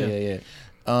Genesis.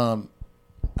 Yeah.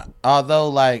 Although,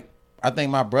 like, I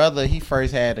think my brother, he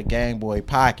first had a Game Boy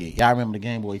Pocket. Y'all remember the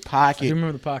Game Boy Pocket? I do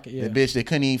remember the Pocket, yeah. The bitch that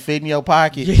couldn't even fit in your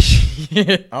pocket.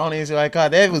 Yeah. I don't even see what I call it.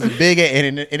 That was big,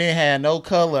 and it didn't have no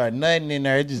color or nothing in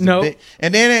there. It just big.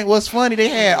 And then what's funny, they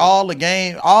had all the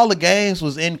games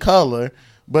was in color,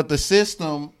 but the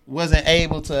system wasn't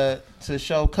able to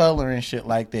show color and shit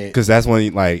like that. Because that's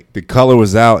when like the color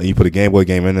was out and you put a Game Boy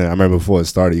game in there. I remember before it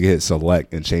started, you could hit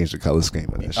select and change the color scheme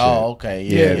of that shit. Oh, okay.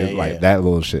 Yeah. Like that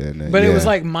little shit in there. But it was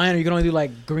like minor. You could only do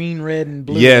like green, red, and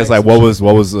blue. Yeah, it's like what was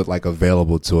like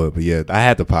available to it. But yeah, I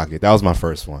had the Pocket. That was my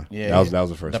first one. Yeah. That was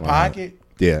the first one. The Pocket?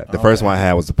 Yeah, the first one I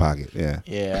had was the Pocket. Yeah.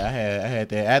 Yeah, I had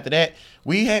that. After that,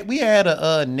 we had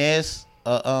a NES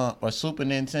or Super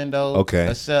Nintendo.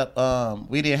 Okay. Except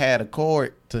we didn't have a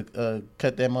cord to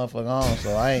cut that motherfucker on,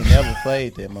 so I ain't never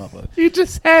played that motherfucker. You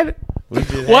just had it.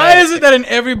 Why is it that in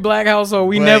every black household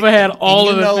we never had all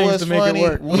of the things to make it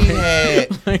work?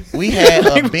 We had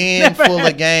a bin full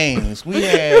of games. We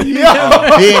had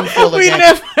a bin full of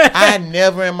games. I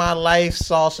never in my life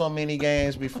saw so many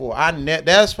games before.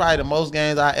 That's probably the most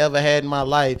games I ever had in my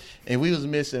life, and we was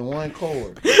missing one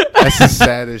cord. That's the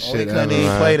saddest shit ever. Couldn't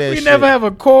even play that we shit. never have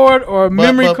a cord or a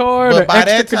memory card or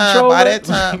extra controller.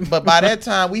 By that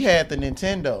time, we had the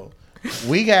Nintendo.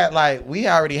 We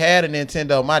already had a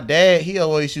Nintendo. My dad, he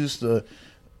always used to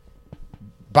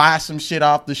buy some shit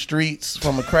off the streets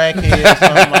from a crackhead or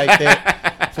something like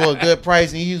that for a good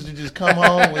price, and he used to just come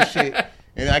home with shit.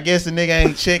 And I guess the nigga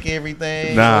ain't check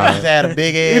everything. Nah, he just had a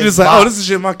big ass. He just like, this is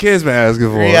shit my kids been asking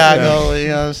for. Yeah, I go. You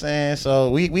know what I'm saying? So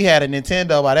we had a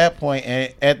Nintendo by that point,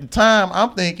 and at the time,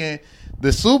 I'm thinking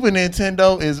the Super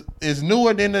Nintendo is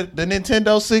newer than the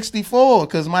Nintendo 64,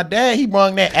 because my dad, he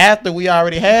brung that after we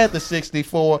already had the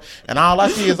 64, and all I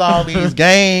see is all these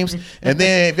games. And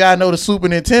then if y'all know the Super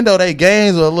Nintendo, they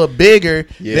games are a little bigger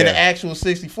than the actual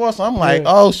 64. So I'm like,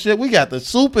 oh shit, we got the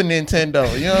Super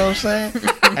Nintendo. You know what I'm saying?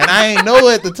 And I ain't know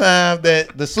at the time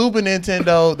that the Super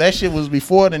Nintendo, that shit was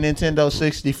before the Nintendo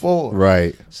 64.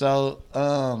 Right. So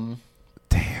damn.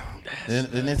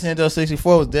 The Nintendo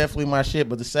 64 was definitely my shit,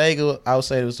 but the Sega, I would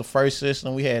say, it was the first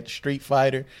system. We had Street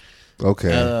Fighter,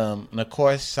 and of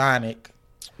course Sonic,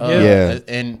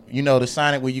 and you know the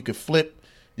Sonic where you could flip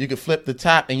the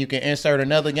top and you can insert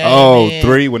another game. Oh,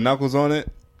 3 with Knuckles on it.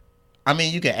 I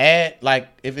mean, you can add, like,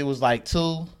 if it was like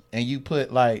 2 and you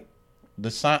put like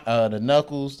the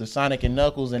Knuckles, the Sonic and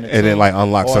Knuckles, and then like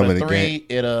unlock some of the 3,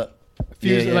 game.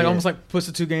 Almost like puts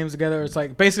the two games together. It's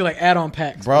like basically like add-on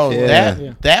packs. Bro,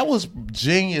 that was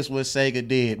genius what Sega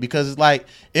did, because it's like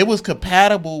it was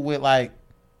compatible with, like,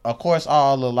 of course,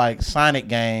 all the like Sonic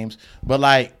games, but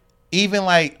like even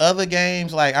like other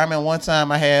games. Like I remember one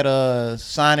time I had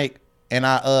Sonic, and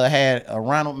I had a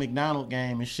Ronald McDonald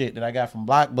game and shit that I got from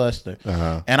Blockbuster,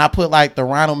 and I put like the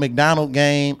Ronald McDonald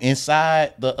game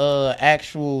inside the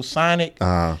actual Sonic.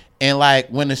 And like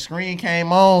when the screen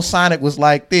came on, Sonic was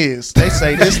like this. They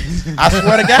say this. I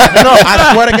swear to God. No,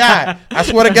 I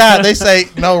swear to God. They say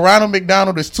no. Ronald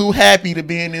McDonald is too happy to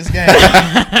be in this game.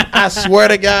 I swear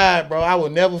to God, bro. I will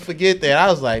never forget that.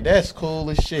 I was like, that's cool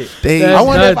as shit. I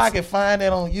wonder if I can find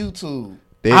that on YouTube.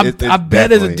 I bet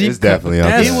there's a deep. It's definitely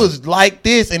up He was like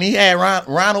this, and he had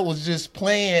Ronald was just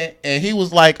playing, and he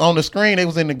was like on the screen. They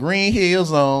was in the green hill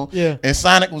zone, and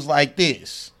Sonic was like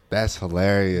this. That's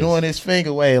hilarious. Doing his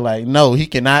finger wave, like, no, he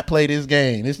cannot play this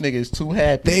game. This nigga is too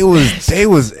happy. They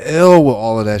was ill with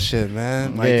all of that shit,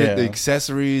 man. Like the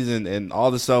accessories and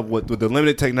all the stuff with the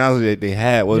limited technology that they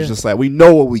had was just like, we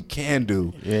know what we can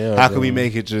do. Yeah, how can we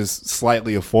make it just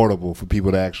slightly affordable for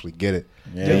people to actually get it?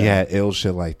 Yeah, he had ill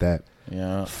shit like that.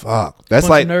 Yeah, fuck. That's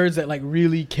like nerds that like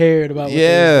really cared about. What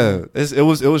it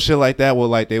was shit like that. Where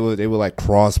like they were like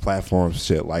cross platform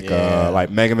shit. Like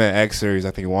Mega Man X series.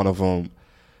 I think one of them.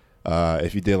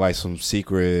 If you did like some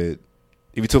secret,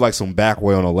 if you took like some back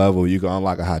way on a level, you could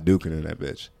unlock a Hadouken in that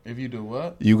bitch. If you do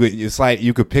what? You could. It's like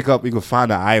you could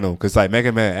find an item because like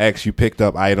Mega Man X, you picked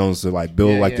up items to like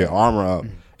build your armor up.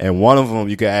 And one of them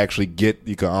you can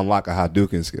unlock a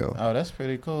Hadouken skill. Oh, that's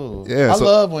pretty cool. Yeah, I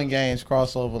love when games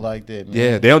cross over like that, man.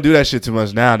 Yeah, they don't do that shit too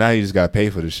much now. Now you just gotta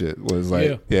pay for the shit. Was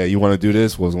like, you want to do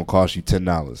this? Well, it's gonna cost you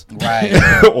 $10,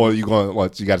 right? Or you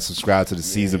got to subscribe to the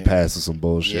season pass or some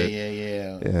bullshit.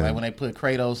 Yeah. Like when they put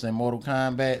Kratos in Mortal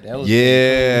Kombat, that was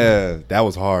cool. That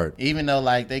was hard. Even though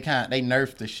like they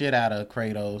nerfed the shit out of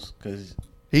Kratos because.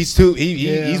 He's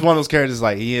he's one of those characters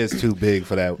like he is too big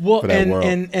for that world.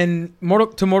 And Mortal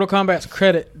Kombat's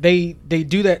credit, they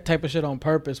do that type of shit on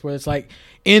purpose where it's like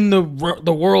in the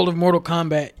world of Mortal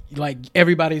Kombat, like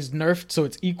everybody's nerfed so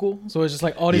it's equal. So it's just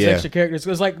like all these extra characters. It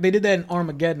was like they did that in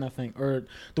Armageddon, I think, or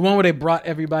the one where they brought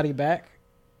everybody back.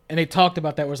 And they talked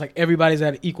about that where it's like everybody's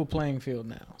at an equal playing field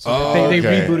now. So they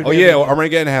rebooted. Oh yeah,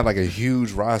 Armageddon had like a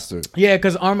huge roster. Yeah,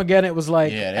 because Armageddon was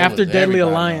like after Deadly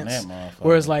Alliance,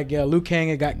 where it's like Liu Kang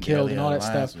had got killed and all that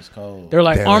stuff. They're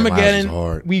like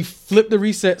Armageddon. We flipped the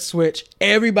reset switch.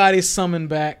 Everybody's summoned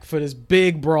back for this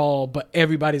big brawl, but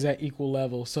everybody's at equal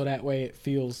level. So that way it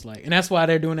feels like, and that's why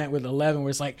they're doing that with 11, where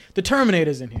it's like the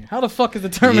Terminator's in here. How the fuck is the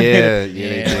Terminator?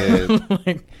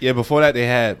 Yeah. Before that they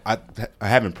had I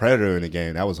having Predator in the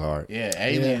game. That was hard. Yeah,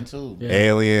 Alien too. Yeah.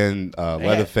 Alien,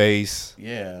 Leatherface.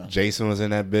 Yeah. Jason was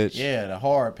in that bitch. Yeah, the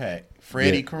horror pack.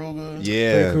 Freddy Krueger.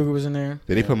 Yeah. Freddy Krueger was in there.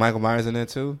 Did they put Michael Myers in there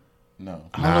too? No.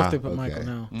 I don't know if they put Michael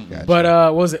now. Gotcha. But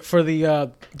what was it for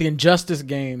the Injustice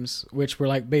games, which were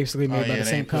like basically made by the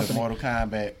same company? Mortal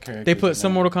Kombat characters. They put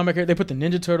some Mortal Kombat characters. They put the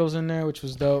Ninja Turtles in there, which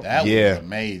was dope. That was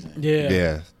amazing.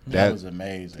 Yeah. That was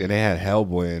amazing. And they had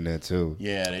Hellboy in there too.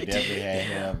 Yeah, they definitely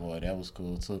had Hellboy. That was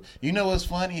cool too. You know what's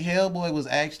funny? Hellboy was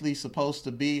actually supposed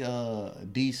to be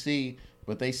DC,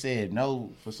 but they said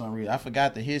no for some reason. I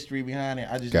forgot the history behind it.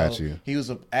 I just know he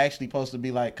was actually supposed to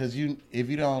be like, because if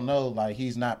you don't know, like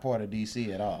he's not part of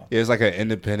DC at all. Yeah, it's like an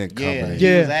independent company.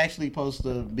 Yeah, he was actually supposed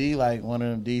to be like one of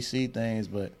them DC things,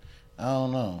 but I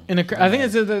don't know. And I think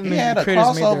it's he had a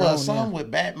crossover or something with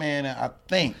Batman. I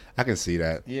think I can see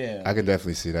that. Yeah, I can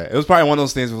definitely see that. It was probably one of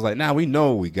those things. Where it was like, nah, we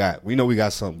know what we got. We know we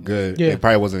got something good. Yeah, it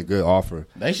probably wasn't a good offer.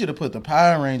 They should have put the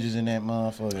Power Rangers in that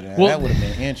motherfucker. Well, that would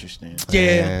have been interesting.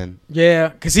 Yeah,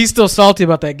 because he's still salty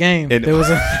about that game. And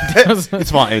it's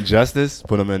about Injustice.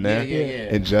 Put them in there.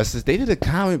 Yeah. Injustice. They did a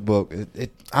comic book.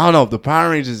 I don't know. The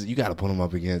Power Rangers, you got to put them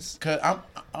up against.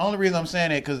 The only reason I'm saying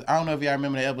that because I don't know if y'all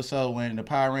remember the episode when the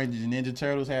Power Rangers and Ninja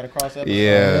Turtles had a cross episode.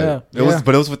 It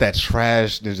was with that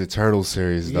trash Ninja Turtle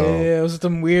series though. Yeah, it was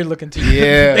some weird looking team.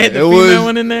 Yeah, they had the female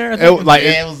one in there. It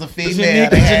was the female.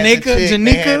 Janika.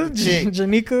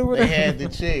 They had the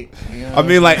chick. You know? I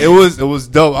mean, like it was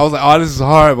dope. I was like, oh, this is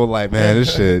hard, but like, man,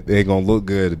 this shit ain't gonna look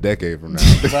good a decade from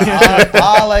now. But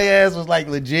all they ass was like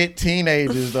legit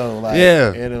teenagers though. Like,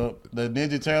 and, the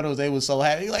Ninja Turtles, they was so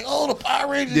happy. Like, oh, the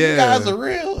Power Rangers, you guys are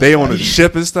real. They on the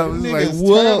ship and stuff. It's like,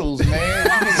 what? Turtles, man.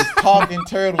 You niggas talking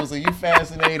turtles, and you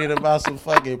fascinated about some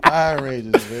fucking Power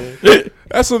Rangers, man.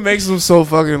 That's what makes them so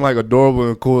fucking like adorable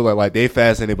and cool. Like they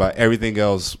fascinated by everything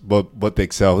else but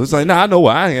themselves. It's like, nah, I know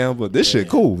what I am, but this shit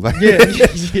cool. Like,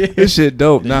 this shit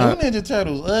dope. The new Ninja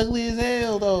Turtles ugly as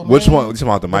hell though. Which one? You talking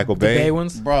about the Michael Bay? The Bay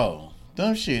ones, bro.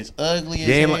 Them shit's ugly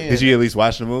as hell. Did you at least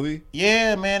watch the movie?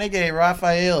 Yeah, man. They gave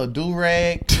Raphael a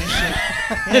do-rag.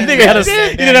 He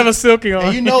didn't have a silky on.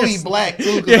 And you know he black,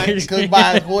 too, because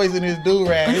by his voice and his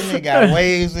do-rag. This nigga got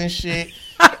waves and shit.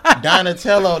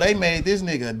 Donatello, they made this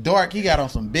nigga dark. He got on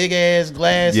some big-ass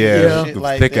glasses and shit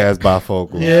like that. Thick-ass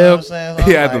bifocals. You know what I'm saying? So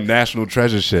he had them National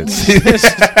Treasure shits.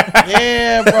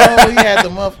 Yeah, bro. He had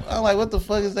them up. I'm like, what the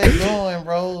fuck is they doing,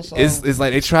 bro? So, it's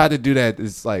like they tried to do that.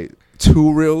 It's like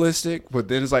too realistic, but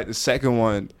then it's like the second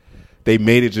one, they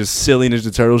made it just silly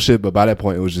Ninja Turtle shit, but by that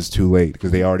point it was just too late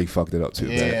because they already fucked it up too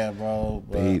bad. Yeah, bro.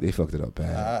 They fucked it up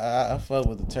bad. I fuck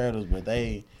with the Turtles, but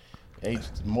they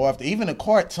more often, even a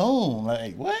cartoon,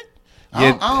 like what?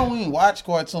 Yeah. I don't even watch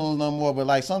cartoons no more, but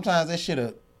like sometimes that shit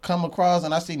have come across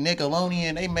and I see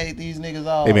Nickelodeon, they made these niggas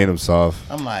all. They made them soft.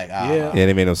 I'm like, Yeah,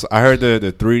 they made them. I heard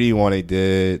the 3D one they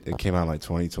did. It came out in like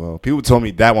 2012. People told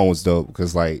me that one was dope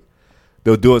because like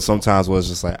they'll do it sometimes where it's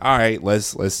just like, all right,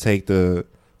 let's take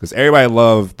because everybody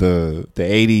loved the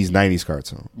 80s 90s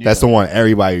cartoon. Yeah. That's the one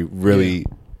everybody really.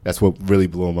 That's what really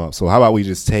blew them up. So how about we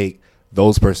just take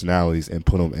those personalities and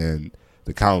put them in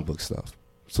the comic book stuff?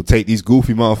 So take these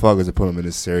goofy motherfuckers and put them in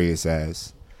this serious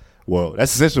ass. Well,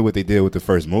 that's essentially what they did with the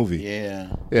first movie.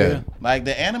 Yeah. Like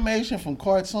the animation from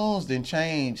cartoons didn't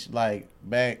change like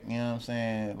back, you know what I'm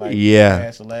saying? Like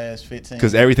past the last 15.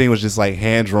 Because everything was just like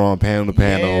hand drawn, panel to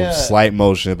panel, slight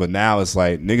motion. But now it's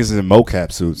like niggas in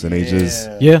mocap suits and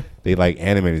they like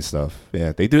animated stuff.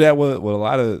 Yeah, they do that with a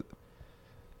lot of.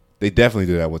 They definitely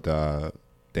do that with the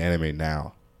anime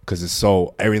now because it's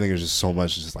so everything is just so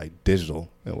much just like digital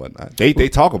and whatnot. They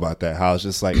talk about that how it's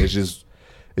just like it's just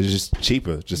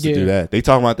cheaper just to do that. They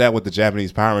talk about that with the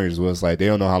Japanese Power Rangers where it's like they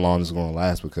don't know how long it's going to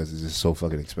last because it's just so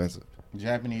fucking expensive.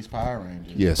 Japanese Power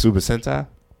Rangers. Yeah, Super Sentai.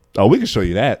 Oh, we can show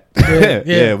you that.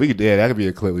 Yeah, we could. Yeah, that could be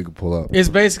a clip we could pull up. It's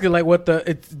basically like what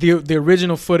the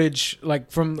original footage, like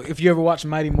from if you ever watch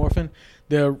Mighty Morphin,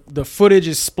 the footage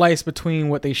is spliced between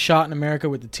what they shot in America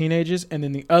with the teenagers, and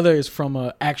then the other is from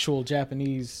a actual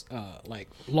Japanese like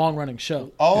long running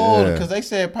show. Oh, because they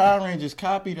said Power Rangers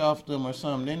copied off them or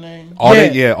something, didn't they?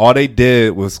 All they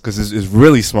did was because it's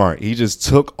really smart. He just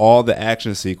took all the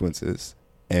action sequences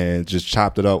and just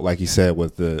chopped it up, like he said,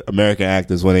 with the American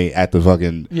actors when they at the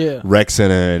fucking rec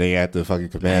center and they at the fucking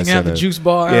command center, at the juice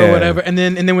bar or whatever, and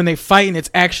then when they fight and it's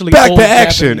actually back old to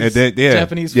action, Japanese, and then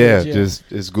Japanese footage, just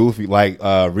it's goofy. Like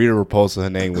Rita Repulsa, her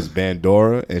name was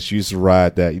Bandora, and she used to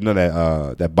ride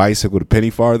that that bicycle, the penny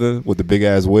farther with the big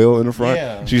ass wheel in the front.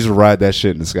 Yeah. She used to ride that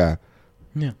shit in the sky.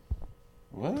 Yeah.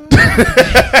 What?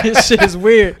 This shit is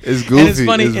weird. It's goofy. And it's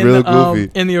funny. It's real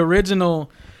goofy. In the original.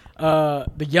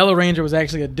 The Yellow Ranger was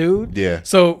actually a dude. Yeah.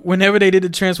 So whenever they did the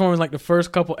Transformers, like the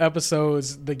first couple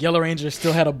episodes, the Yellow Ranger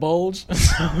still had a bulge.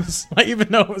 So it was like, even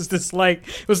though it was this like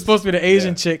it was supposed to be the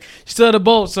Asian chick, she still had a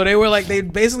bulge. So they were like they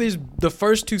basically just, the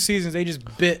first 2 seasons they just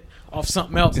bit off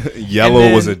something else.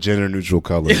 Yellow was a gender neutral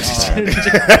color.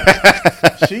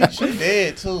 She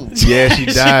dead too. Yeah, she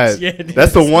died.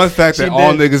 That's the one fact that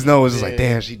all niggas know is just like,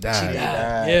 damn, she died.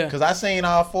 Yeah, because I seen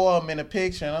all 4 of them in the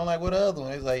picture, and I'm like, what the other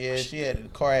one? It's like, yeah, she had a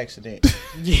car accident.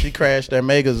 She crashed that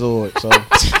Megazord. So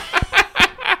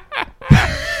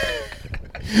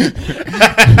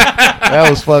that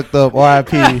was fucked up.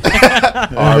 R.I.P.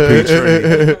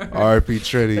 R.I.P.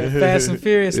 Trinity. Fast and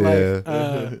Furious.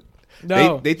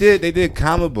 No, they did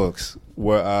comic books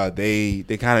where they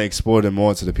kind of explored it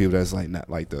more to the people that's like not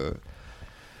like the.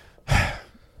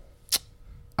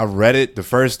 I read it the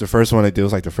first one they did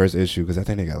was like the first issue because I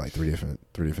think they got like three different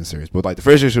series, but like the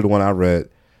first issue, the one I read,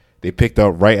 they picked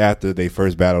up right after they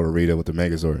first battled Rita with the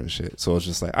Megazord and shit. So it's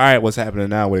just like, all right, what's happening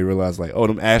now? Where they realize like, oh,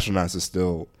 them astronauts are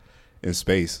still in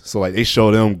space. So like they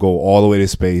show them go all the way to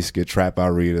space, get trapped by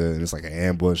Rita, and it's like an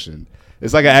ambush and.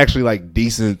 It's like actually like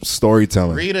decent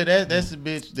storytelling. Rita, that's the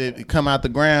bitch that come out the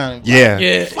ground.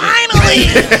 Yeah. Finally.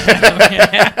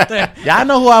 Y'all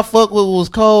know who I fuck with was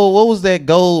cold. What was that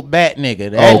gold bat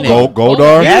nigga?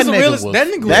 Goldar? That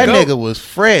nigga was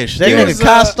fresh. That nigga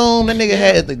costume. That nigga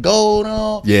had the gold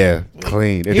on. Yeah,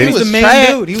 clean. He was the main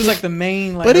dude. He was like the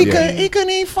main. Like, but he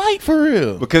couldn't even fight for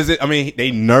real. Because they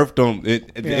nerfed him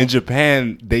in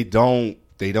Japan. They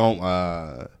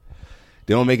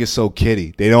don't make it so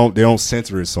kiddie. They don't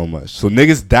censor it so much. So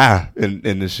niggas die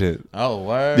in this shit. Oh,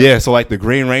 word. Yeah, so like the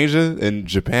Green Ranger in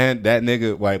Japan, that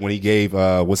nigga, like when he gave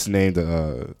what's the name,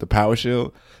 the power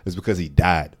shield, is because he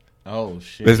died. Oh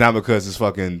shit. It's not because his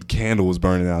fucking candle was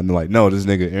burning out. And they're like, no, this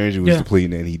nigga energy was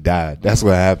depleting and he died. That's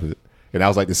what happened. And that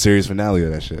was like the series finale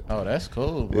of that shit. Oh, that's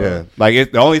cool, bro. Yeah.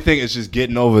 Like the only thing is just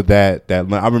getting over that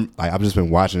I've just been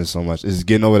watching it so much. Is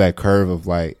getting over that curve of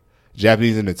like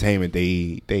Japanese entertainment,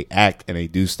 they act and they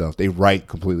do stuff. They write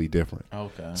completely different.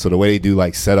 Okay. So the way they do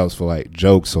like setups for like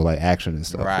jokes or like action and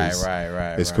stuff, right.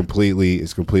 It's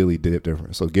completely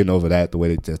different. So getting over that, the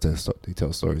way they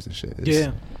tell stories and shit,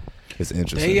 it's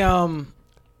interesting.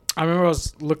 I remember I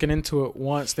was looking into it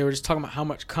once. They were just talking about how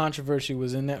much controversy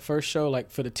was in that first show,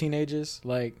 like for the teenagers.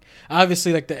 Like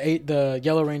obviously, like the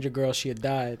Yellow Ranger girl, she had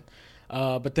died.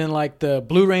 But then like the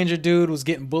Blue Ranger dude was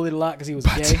getting bullied a lot because he was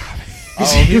gay.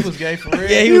 Oh, he was gay for real.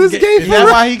 Yeah, he was gay. Is that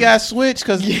why he got switched?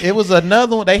 Because it was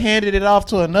another one. They handed it off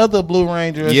to another Blue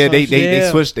Ranger. Yeah,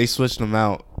 they switched them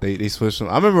out. They switched them.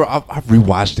 I remember I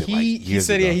rewatched it. He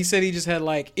said he just had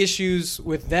like issues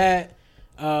with that.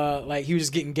 Like he was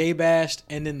just getting gay bashed,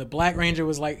 and then the Black Ranger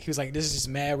was like, he was like, this is just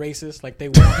mad racist. Like they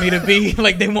want me to be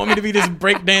like this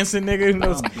breakdancing nigga who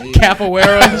knows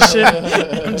capoeira and shit.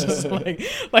 I'm just like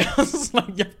I was just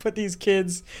like, y'all put these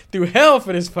kids through hell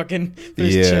for this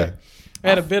chick. I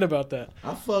had a bit about that.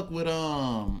 I fuck with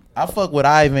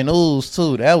Ivan Ooze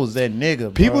too. That was that nigga.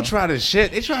 Bro. People try to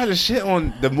shit. They try to shit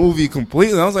on the movie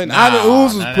completely. I was like, Ivan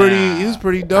Ooze was pretty. He was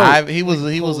pretty dope. He was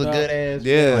a good ass.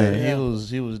 Yeah.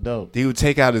 He was dope. He would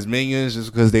take out his minions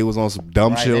just because they was on some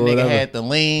dumb shit. That nigga had the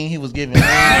lean. He was giving lean to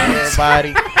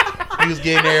everybody. He was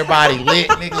getting everybody lit.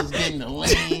 Niggas was getting the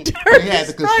lean. They had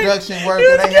the construction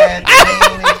worker. They had the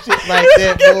lean and shit like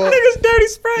that, bro. Niggas dirty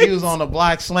Sprite. He was on the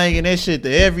block slanging that shit to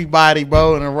everybody,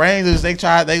 bro. And the Rangers, they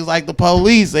was like the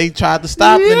police. They tried to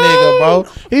stop the nigga, bro.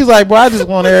 He's like, bro, I just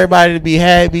want everybody to be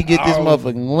happy, get this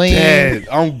motherfucking lean. Dead.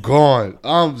 I'm gone.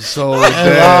 I'm so That's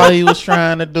dead. all he was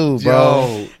trying to do,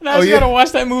 bro. Now you gotta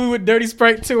watch that movie with Dirty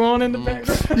Sprite 2 on in the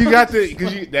background. You got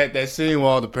that scene where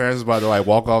all the parents was about to like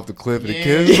walk off the cliff and the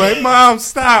kids like, Mom,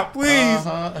 stop, please.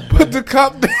 Put the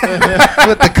cup down.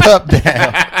 Put the cup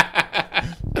down.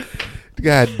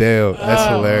 God damn, that's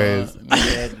hilarious.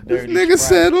 This nigga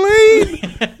said lean.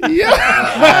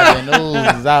 Yeah. Ivan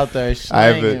Ooze is out there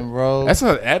slanging, bro.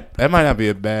 That might not be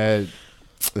a bad.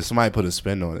 If somebody put a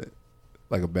spin on it,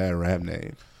 like a bad rap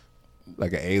name,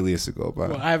 like an alias to go by.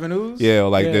 Well, Ivan Ooze? Yeah,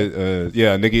 like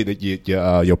nigga,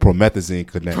 your promethazine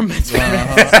connect.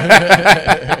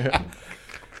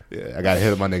 Yeah, I got to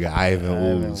hit my nigga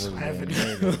Ivan Ooze.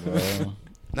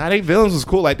 Nah, they villains was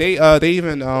cool. Like they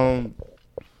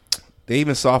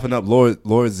even softened up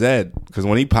Lord Zed because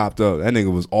when he popped up, that nigga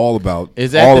was all about.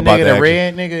 Is that the nigga, the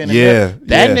red nigga?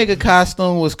 That nigga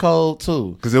costume was cold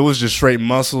too. Because it was just straight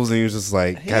muscles and he was just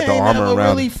like got the armor around. He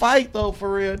really fight though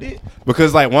for real.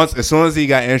 Because like as soon as he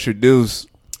got introduced,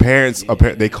 parents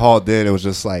they called in. It was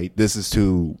just like, this is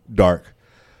too dark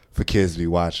for kids to be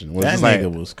watching. That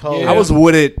nigga was cold. I was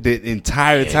with it the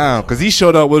entire time because he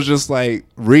showed up was just like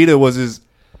Rita was his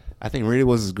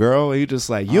girl. He just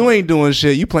like, you ain't doing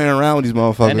shit. You playing around with these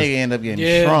motherfuckers. That nigga ended up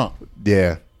getting shrunk.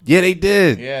 Yeah, they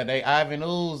did. Yeah, Ivan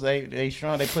Ooze, they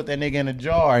shrunk. They put that nigga in a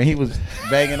jar, and he was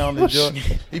banging on the jar.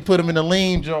 He put him in a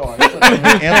lean jar. He put him in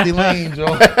an empty lean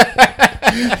jar.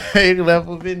 He left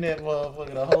him in that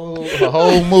motherfucker the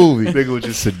whole movie. Nigga was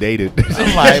just sedated.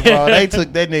 I'm like, bro, they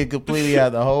took that nigga completely out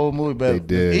of the whole movie. But they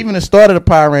did. Even the start of the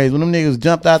Power Rangers, when them niggas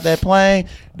jumped out that plane,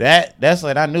 that's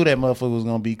like I knew that motherfucker was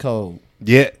gonna be cold.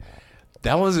 Yeah.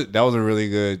 That was a really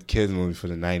good kids movie for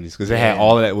the 90s because they had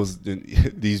all of that was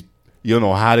these. You don't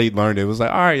know how they learned it. It was like,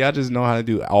 all right, y'all just know how to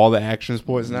do all the action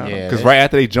sports now. Because right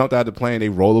after they jumped out the plane, they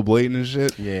rollerblading and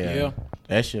shit. Yeah.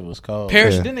 That shit was cold. They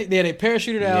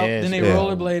parachuted out, then they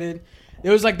rollerbladed. It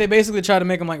was like they basically tried to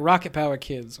make them like rocket power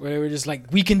kids, where they were just like,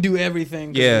 we can do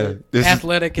everything. Yeah,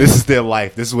 athletic. This is their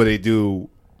life. This is what they do,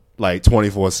 like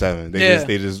 24/7.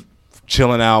 They just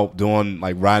chilling out, doing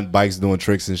like riding bikes, doing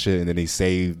tricks and shit, and then they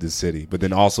save the city, but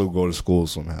then also go to school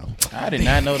somehow. I did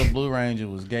not know the Blue Ranger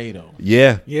was gay though.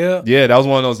 Yeah. That was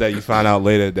one of those that you find out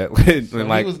later that so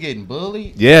like he was getting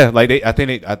bullied. Yeah, like I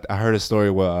heard a story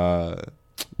where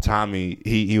Tommy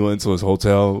he went into his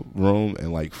hotel room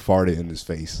and like farted in his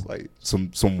face, like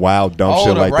some wild dumb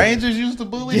shit like that. The Rangers used to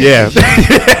bully him? Yeah.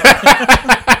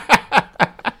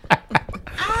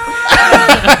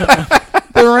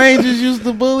 The Rangers used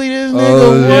to bully this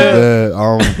nigga.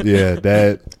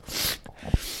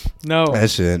 That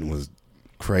shit was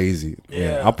crazy.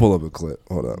 Yeah, I'll pull up a clip.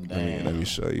 Hold up, let me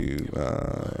show you.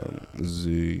 What's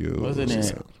it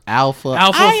name? Alpha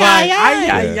 5.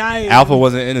 Alpha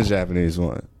wasn't in the Japanese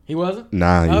one. He wasn't.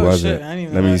 Nah, he wasn't. Shit. I didn't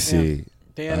even Let know me that. see.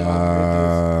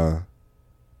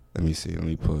 Let me see. Let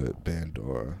me put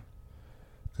Bandora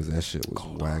because that shit was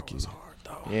wacky.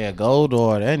 Yeah,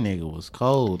 Goldor, that nigga was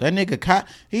cold. That nigga,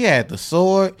 he had the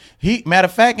sword. Matter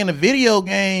of fact, in the video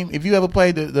game, if you ever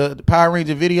played the Power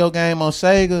Ranger video game on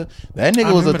Sega, that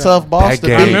nigga was a tough boss to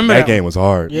beat. That game was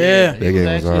hard. Yeah, that game was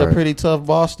actually a pretty tough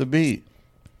boss to beat.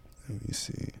 Let me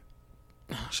see.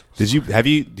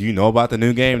 Do you know about the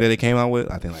new game that they came out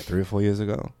with? I think like 3 or 4 years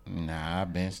ago. Nah,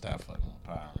 I've been stopped fucking with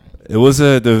Power Rangers. It was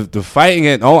the fighting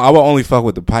game. Oh, I will only fuck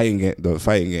with the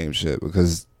fighting game shit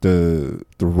because the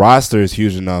roster is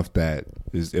huge enough that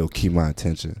it'll keep my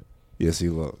attention. Yeah, see,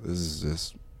 look, this is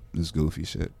just this goofy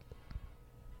shit.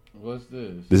 What's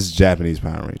this? This is Japanese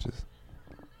Power Rangers.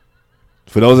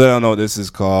 For those that don't know, this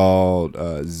is called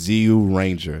ZU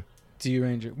Ranger. D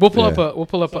Ranger. We'll pull up a.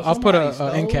 I'll put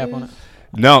a end cap on it.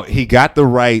 No, he got the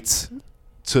rights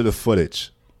to the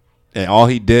footage, and all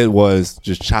he did was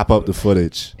just chop up the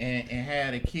footage and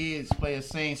had the kids play a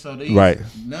scene. So these,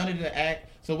 none of the act.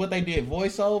 So what they did,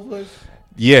 voiceovers.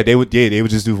 Yeah, they would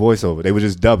just do voiceover. They would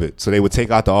just dub it. So they would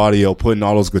take out the audio, put in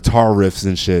all those guitar riffs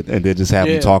and shit, and they just have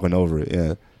them talking over it.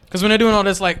 Yeah. Because when they're doing all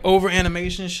this like over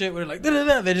animation shit, where they're like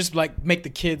da-da-da, they just like make the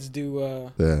kids do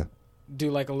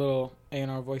like a little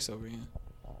A&R voiceover. Yeah.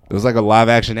 It was like a live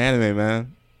action anime,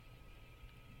 man.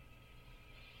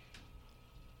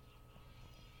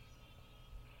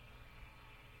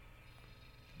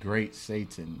 Great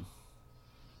Satan.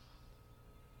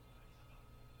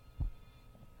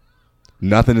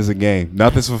 Nothing is a game.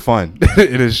 Nothing's for fun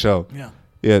in this show.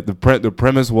 Yeah. The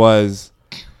premise was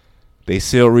they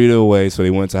sealed Rita away, so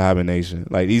they went to hibernation.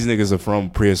 Like these niggas are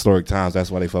from prehistoric times. That's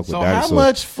why they fuck with dinosaurs. So how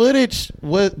much footage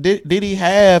did he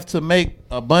have to make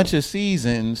a bunch of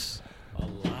seasons? A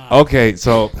lot. Okay,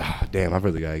 so damn, I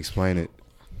really gotta explain it.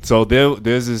 So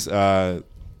there's this.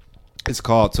 It's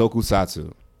called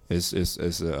tokusatsu.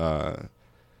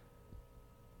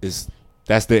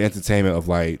 That's the entertainment of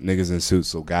like niggas in suits,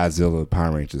 so Godzilla,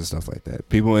 Power Rangers, and stuff like that.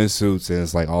 People in suits, and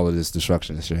it's like all of this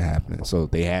destruction and shit happening. So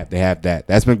they have that.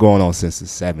 That's been going on since the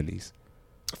 70s,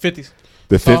 50s.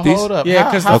 The 50s. Hold up.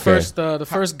 Yeah, because the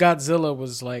first Godzilla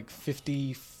was like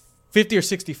 50 or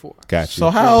 64. Gotcha. So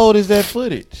how old is that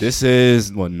footage? This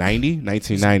is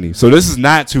 1990. So this is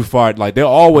not too far. Like they're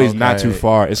always not too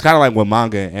far. It's kind of like with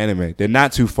manga and anime. They're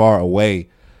not too far away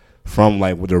from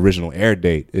like with the original air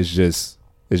date. It's just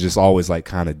always like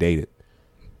kind of dated.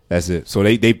 That's it. So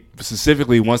they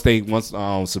specifically once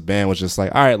Saban was just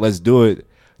like, all right, let's do it.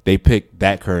 They picked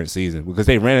that current season because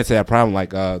they ran into that problem.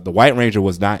 Like the White Ranger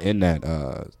was not in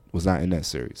that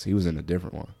series. He was in a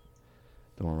different one.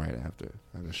 The one right after.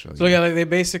 I can show you. So yeah, like they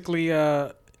basically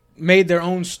made their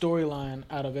own storyline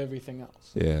out of everything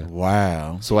else. Yeah.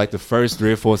 Wow. So like the first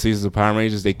 3 or 4 seasons of Power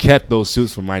Rangers, they kept those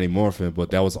suits from Mighty Morphin,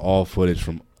 but that was all footage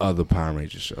from other Power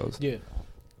Ranger shows. Yeah.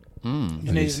 And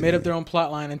they just made up their own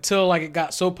plot line until like it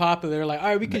got so popular. They're like, all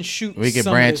right, we can shoot. We can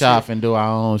branch off and do our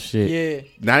own shit. Yeah.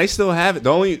 Now they still have it.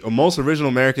 The most original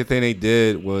American thing they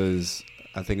did was,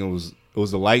 I think it was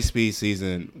the Lightspeed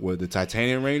season with the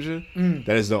Titanium Ranger.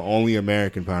 That is the only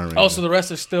American Power Ranger. Oh, so the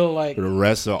rest are still like. The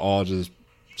rest are all just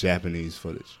Japanese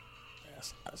footage.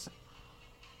 Yes.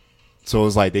 So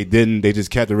it's like they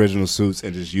just kept the original suits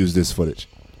and just used this footage.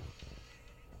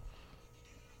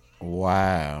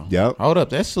 Wow. Yep. Hold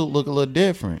up, that suit look a little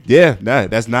different. Yeah,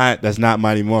 that's not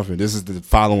Mighty Morphin. This is the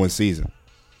following season.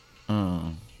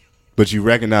 But you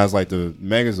recognize like the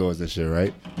Megazords and shit,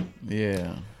 right?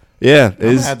 Yeah. Yeah, I'm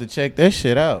gonna have to check that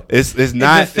shit out. It's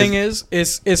not. The thing is,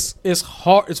 it's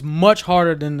hard. It's much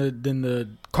harder than the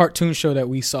cartoon show that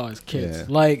we saw as kids. Yeah.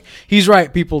 Like he's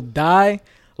right, people die.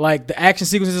 Like the action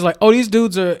sequences is like, oh, these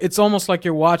dudes are. It's almost like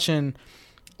you're watching.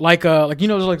 Like you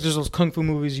know, there's those kung fu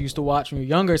movies you used to watch when you were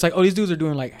younger. It's like, oh, these dudes are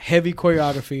doing like heavy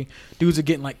choreography. Dudes are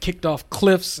getting like kicked off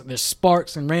cliffs. There's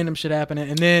sparks and random shit happening,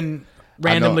 and then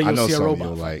randomly you'll see a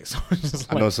robot. Like,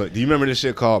 I know. So, do you remember this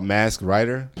shit called Masked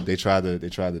Rider? They tried to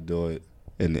do it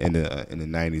in the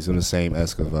 90s on the same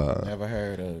esque of Never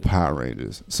heard of Power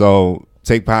Rangers. So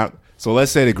So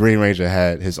let's say the Green Ranger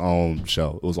had his own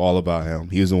show. It was all about him.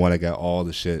 He was the one that got all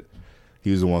the shit.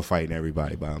 He was the one fighting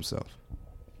everybody by himself.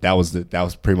 That was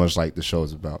pretty much like the show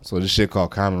is about. So this shit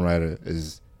called Kamen Rider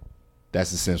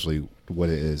that's essentially what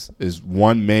it is. Is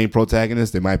one main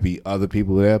protagonist. There might be other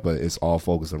people there, but it's all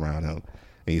focused around him, and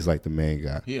he's like the main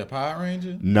guy. He a Power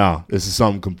Ranger? No, this is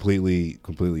something completely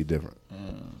different.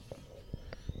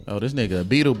 Oh, this nigga a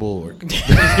Beetleborg.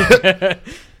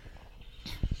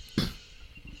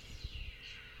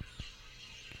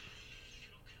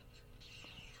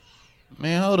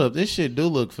 Man, hold up. This shit do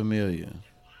look familiar.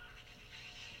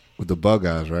 With the bug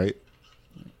eyes, right?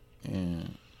 Yeah.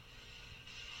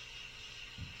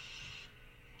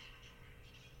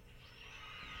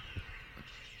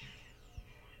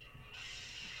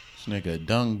 This nigga a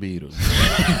dung beetle.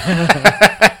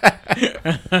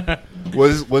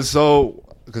 was so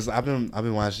because I've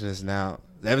been watching this now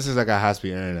ever since I got high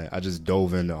speed internet. I just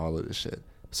dove into all of this shit.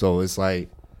 So it's like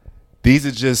these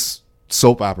are just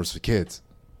soap operas for kids.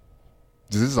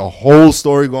 This is a whole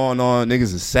story going on.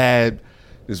 Niggas is sad.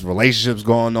 There's relationships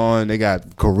going on. They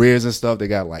got careers and stuff. They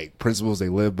got like principles they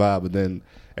live by. But then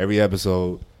every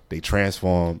episode they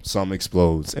transform. Something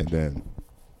explodes, and then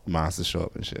monsters show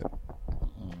up and shit.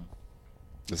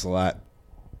 It's a lot.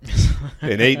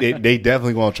 And they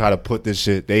definitely gonna try to put this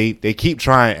shit. They keep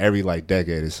trying every like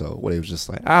decade or so. Where they was just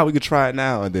like, we could try it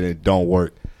now, and then it don't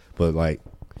work. But like,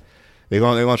 They're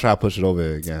gonna try to push it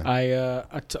over again. I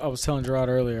was telling Gerard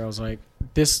earlier. I was like,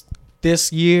 this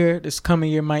coming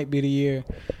year might be the year,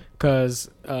 because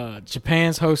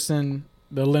Japan's hosting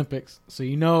the Olympics,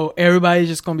 so everybody's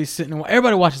just gonna be sitting.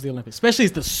 Everybody watches the Olympics, especially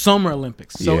it's the Summer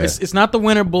Olympics. So it's not the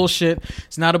winter bullshit.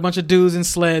 It's not a bunch of dudes in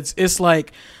sleds. It's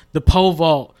like the pole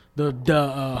vault, the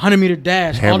 100-meter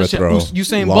dash, hammer all the shit. throw,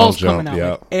 Usain Bolt's coming out.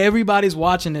 Like, everybody's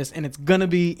watching this, and it's gonna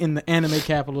be in the anime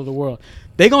capital of the world.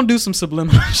 They gonna do some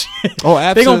subliminal shit. Oh,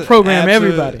 absolutely. They gonna program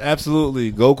everybody.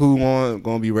 Absolutely. Goku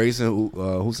gonna be racing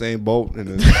Usain Bolt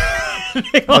in the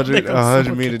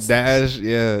 100-meter dash.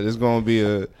 Yeah, there's gonna be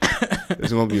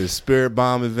a spirit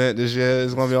bomb event this year.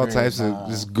 There's gonna be all types of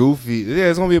just goofy. Yeah,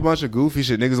 it's gonna be a bunch of goofy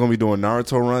shit. Niggas gonna be doing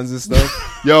Naruto runs and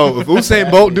stuff. Yo, if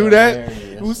Usain Bolt do that,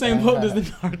 Usain Bolt does the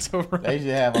Naruto run. They should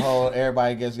have a whole.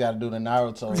 Everybody got to do the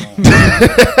Naruto run.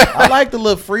 I like the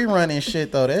little free running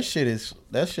shit though. That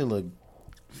shit look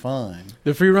fun.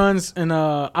 The free runs, and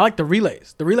I like the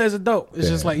relays. The relays are dope. It's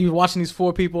just like you're watching these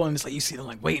 4 people, and it's like you see them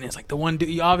like waiting. It's like the one dude.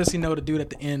 You obviously know the dude at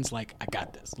the end's like, I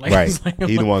got this. Like, right. Like,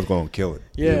 He the one's gonna kill it.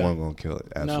 Yeah. He the one gonna kill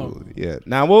it. Absolutely. No. Yeah.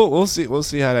 Now we'll see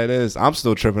how that is. I'm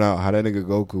still tripping out how that nigga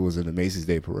Goku was in the Macy's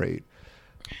Day Parade.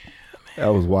 That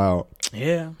was wild.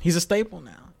 Yeah, he's a staple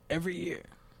now. Every year.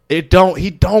 He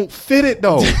don't fit it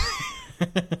though.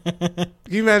 Can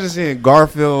you imagine seeing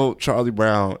Garfield, Charlie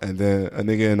Brown, and then a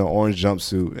nigga in an orange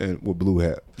jumpsuit and with blue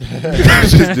hat,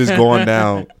 just going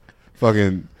down,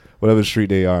 fucking whatever street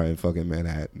they are in fucking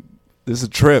Manhattan. This is a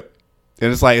trip,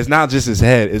 and it's like it's not just his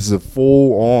head; it's a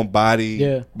full on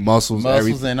body, muscles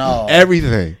and all, You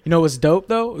everything. know what's dope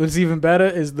though? What's even better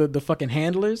is the fucking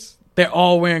handlers. They're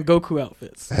all wearing Goku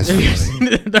outfits. That's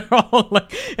funny. They're all like,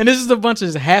 and this is a bunch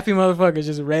of happy motherfuckers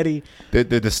just ready.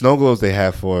 The snow globes they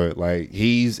have for it, like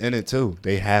he's in it too.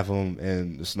 They have him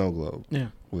in the snow globe. Yeah.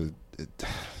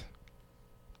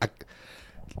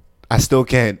 I still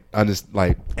can't understand.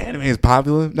 Like, anime is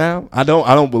popular now. I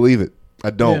don't believe it. I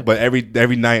don't. Yeah. But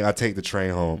every night I take the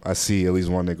train home, I see at least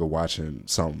one nigga watching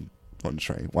something on the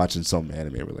train, watching something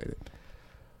anime related.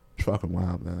 It's fucking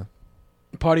wild, man.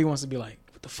 Part of you wants to be like,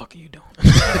 what the fuck are you doing?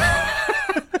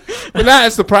 But now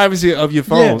it's the privacy of your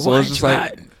phone, so it's just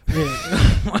like,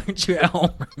 why aren't you at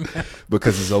home?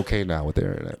 Because it's okay now with the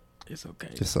internet. It's okay.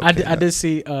 It's okay. I did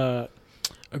see a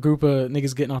group of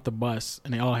niggas getting off the bus,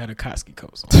 and they all had Akatsuki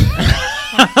coats on.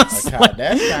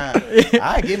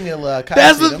 Give me a little Akatsuki.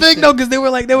 That's the thing though, because they were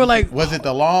like. Was it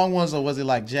the long ones or was it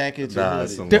like jackets? Nah,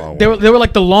 they were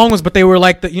like the long ones, but they were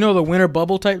like the the winter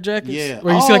bubble type jackets. Yeah,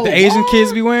 where you see like the Asian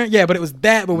kids be wearing. Yeah, but it was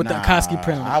that, but with the Akatsuki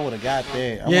print on it. I would have got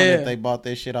that. I wonder if they bought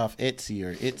that shit off Etsy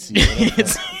or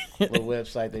what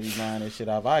website they be buying that shit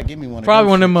off. Alright, give me one. Probably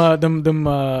one of them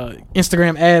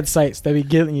Instagram ad sites that be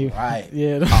getting you. Right.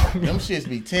 Yeah. Them shits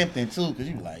be tempting too, because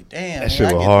you be like, damn. That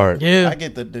shit was hard. Yeah. I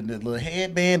get the little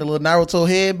headband, the little Naruto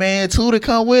headband too to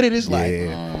come with it. It's like,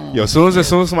 yo, as soon as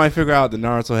somebody figure out the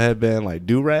Naruto headband like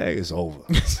do-rag, it's over.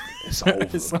 It's over.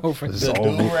 It's over. The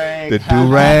do-rag. The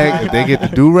do-rag. If they get the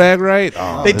do-rag right,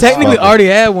 they technically already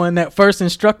had one. That first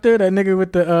instructor, that nigga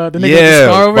with the nigga with the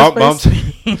scar over his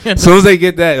face. As soon as they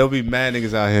get that, there'll be mad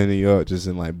niggas out here in New York just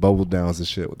in like bubble downs and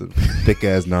shit with the thick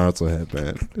ass Naruto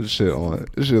headband. This shit on.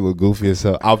 This shit look goofy as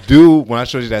hell. When I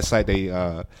showed you that site,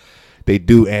 they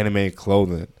do anime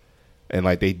clothing, and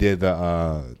like they did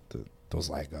those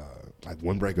like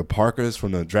windbreaker Parkers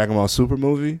from the Dragon Ball Super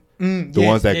movie. The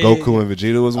ones that Goku and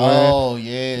Vegeta was wearing. Oh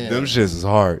yeah, them shits is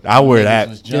hard. I wear that.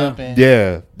 Was jumping.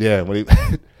 Yeah. When he,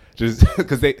 just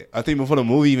because I think before the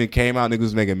movie even came out, niggas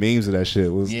was making memes of that shit. It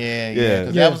was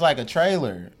because that was like a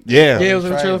trailer. Yeah, it was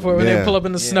like a trailer for it when they pull up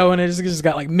in the snow and they just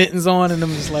got like mittens on and them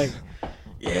just like,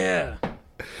 yeah.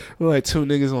 We're like 2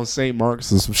 niggas on St.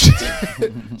 Mark's or some shit.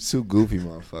 2 goofy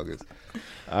motherfuckers.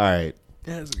 All right.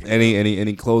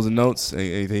 Any closing notes?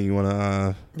 Anything you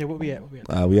wanna? Yeah, what we at?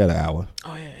 We had an hour.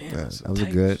 Oh yeah. That was a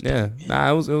good. Yeah.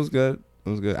 Nah, it was good. It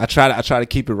was good. I try to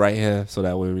keep it right here so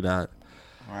that way we're not.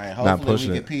 All right. Hopefully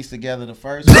we can piece together the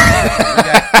first one.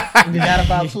 we got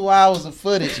about 2 hours of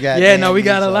footage. Yeah. No, we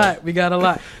got a lot. We got a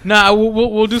lot. Nah,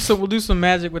 we'll do some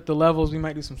magic with the levels. We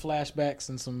might do some flashbacks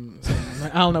and some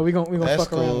I don't know. We gonna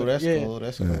fuck around. That's cool.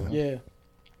 That's cool. Yeah.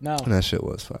 No. That shit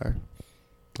was fire.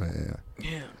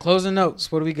 Yeah. Closing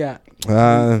notes. What do we got?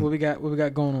 What we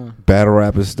got going on? Battle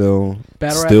rap is still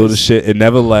the shit. It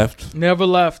never left. Never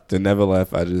left. It never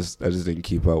left. I just didn't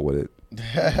keep up with it.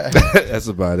 That's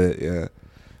about it. Yeah.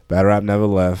 Battle rap never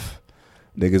left.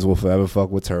 Niggas will forever fuck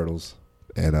with turtles.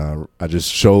 And I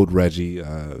just showed Reggie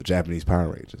Japanese Power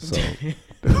Rangers. So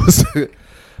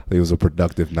it was a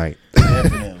productive night.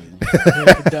 Definitely.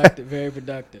 Very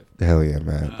productive. Hell yeah,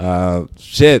 man.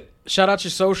 Shit. shout out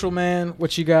your social, man.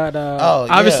 What you got?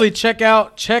 Obviously, check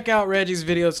out Reggie's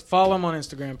videos. Follow him on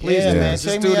Instagram, please. Yeah, man.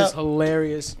 This dude is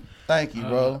hilarious. Thank you,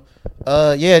 bro.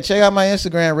 Check out my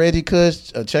Instagram, Reggie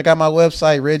Kush. Check out my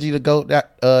website,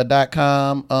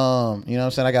 reggiethegoat.com. You know what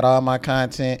I'm saying? I got all my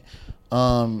content.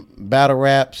 Battle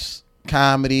raps,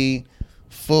 comedy,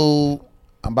 food.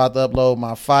 I'm about to upload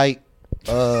my fight.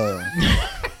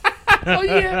 Oh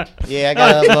yeah. Yeah, I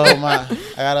gotta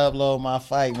upload my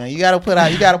fight, man. You gotta put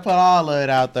all of it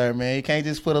out there, man. You can't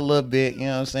just put a little bit, you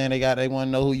know what I'm saying? They want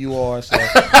to know who you are, so you know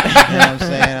what I'm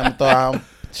saying?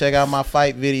 Check out my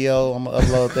fight video. I'm gonna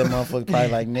upload that motherfucker probably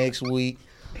like next week.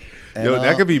 And, Yo,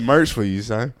 that could be merch for you,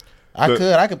 son.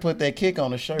 I could put that kick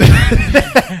on the shirt.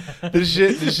 the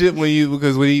shit when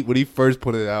he first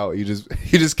put it out, he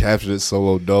just captured it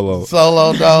solo dolo.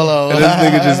 Solo dolo. And this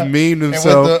nigga just memed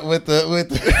himself. And with the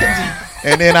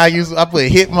and then I put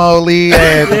Hitmonlee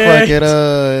and fucking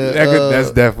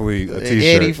that's definitely a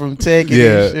t-shirt. Eddie from Tekken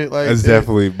and shit like that's that.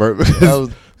 definitely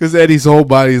because Eddie's whole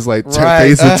body is like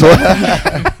facing toward.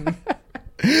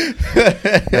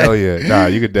 Hell yeah! Nah,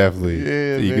 you could definitely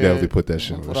put that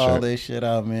shit on the shirt. Put all that shit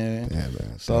out, man. Yeah,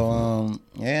 man. So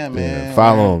man.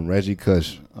 Follow him, Reggie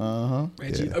Kush.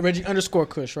 Reggie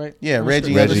 _Kush, right? Yeah,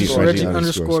 Reggie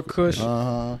 _Kush.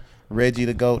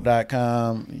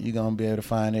 ReggieTheGoat.com. You're gonna be able to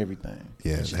find everything.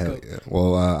 Yeah, hell yeah.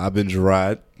 Well, I've been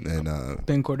Gerard, and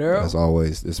Ben Cordero. as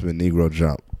always, it's been Negro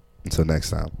Jump. Until next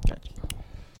time. Gotcha.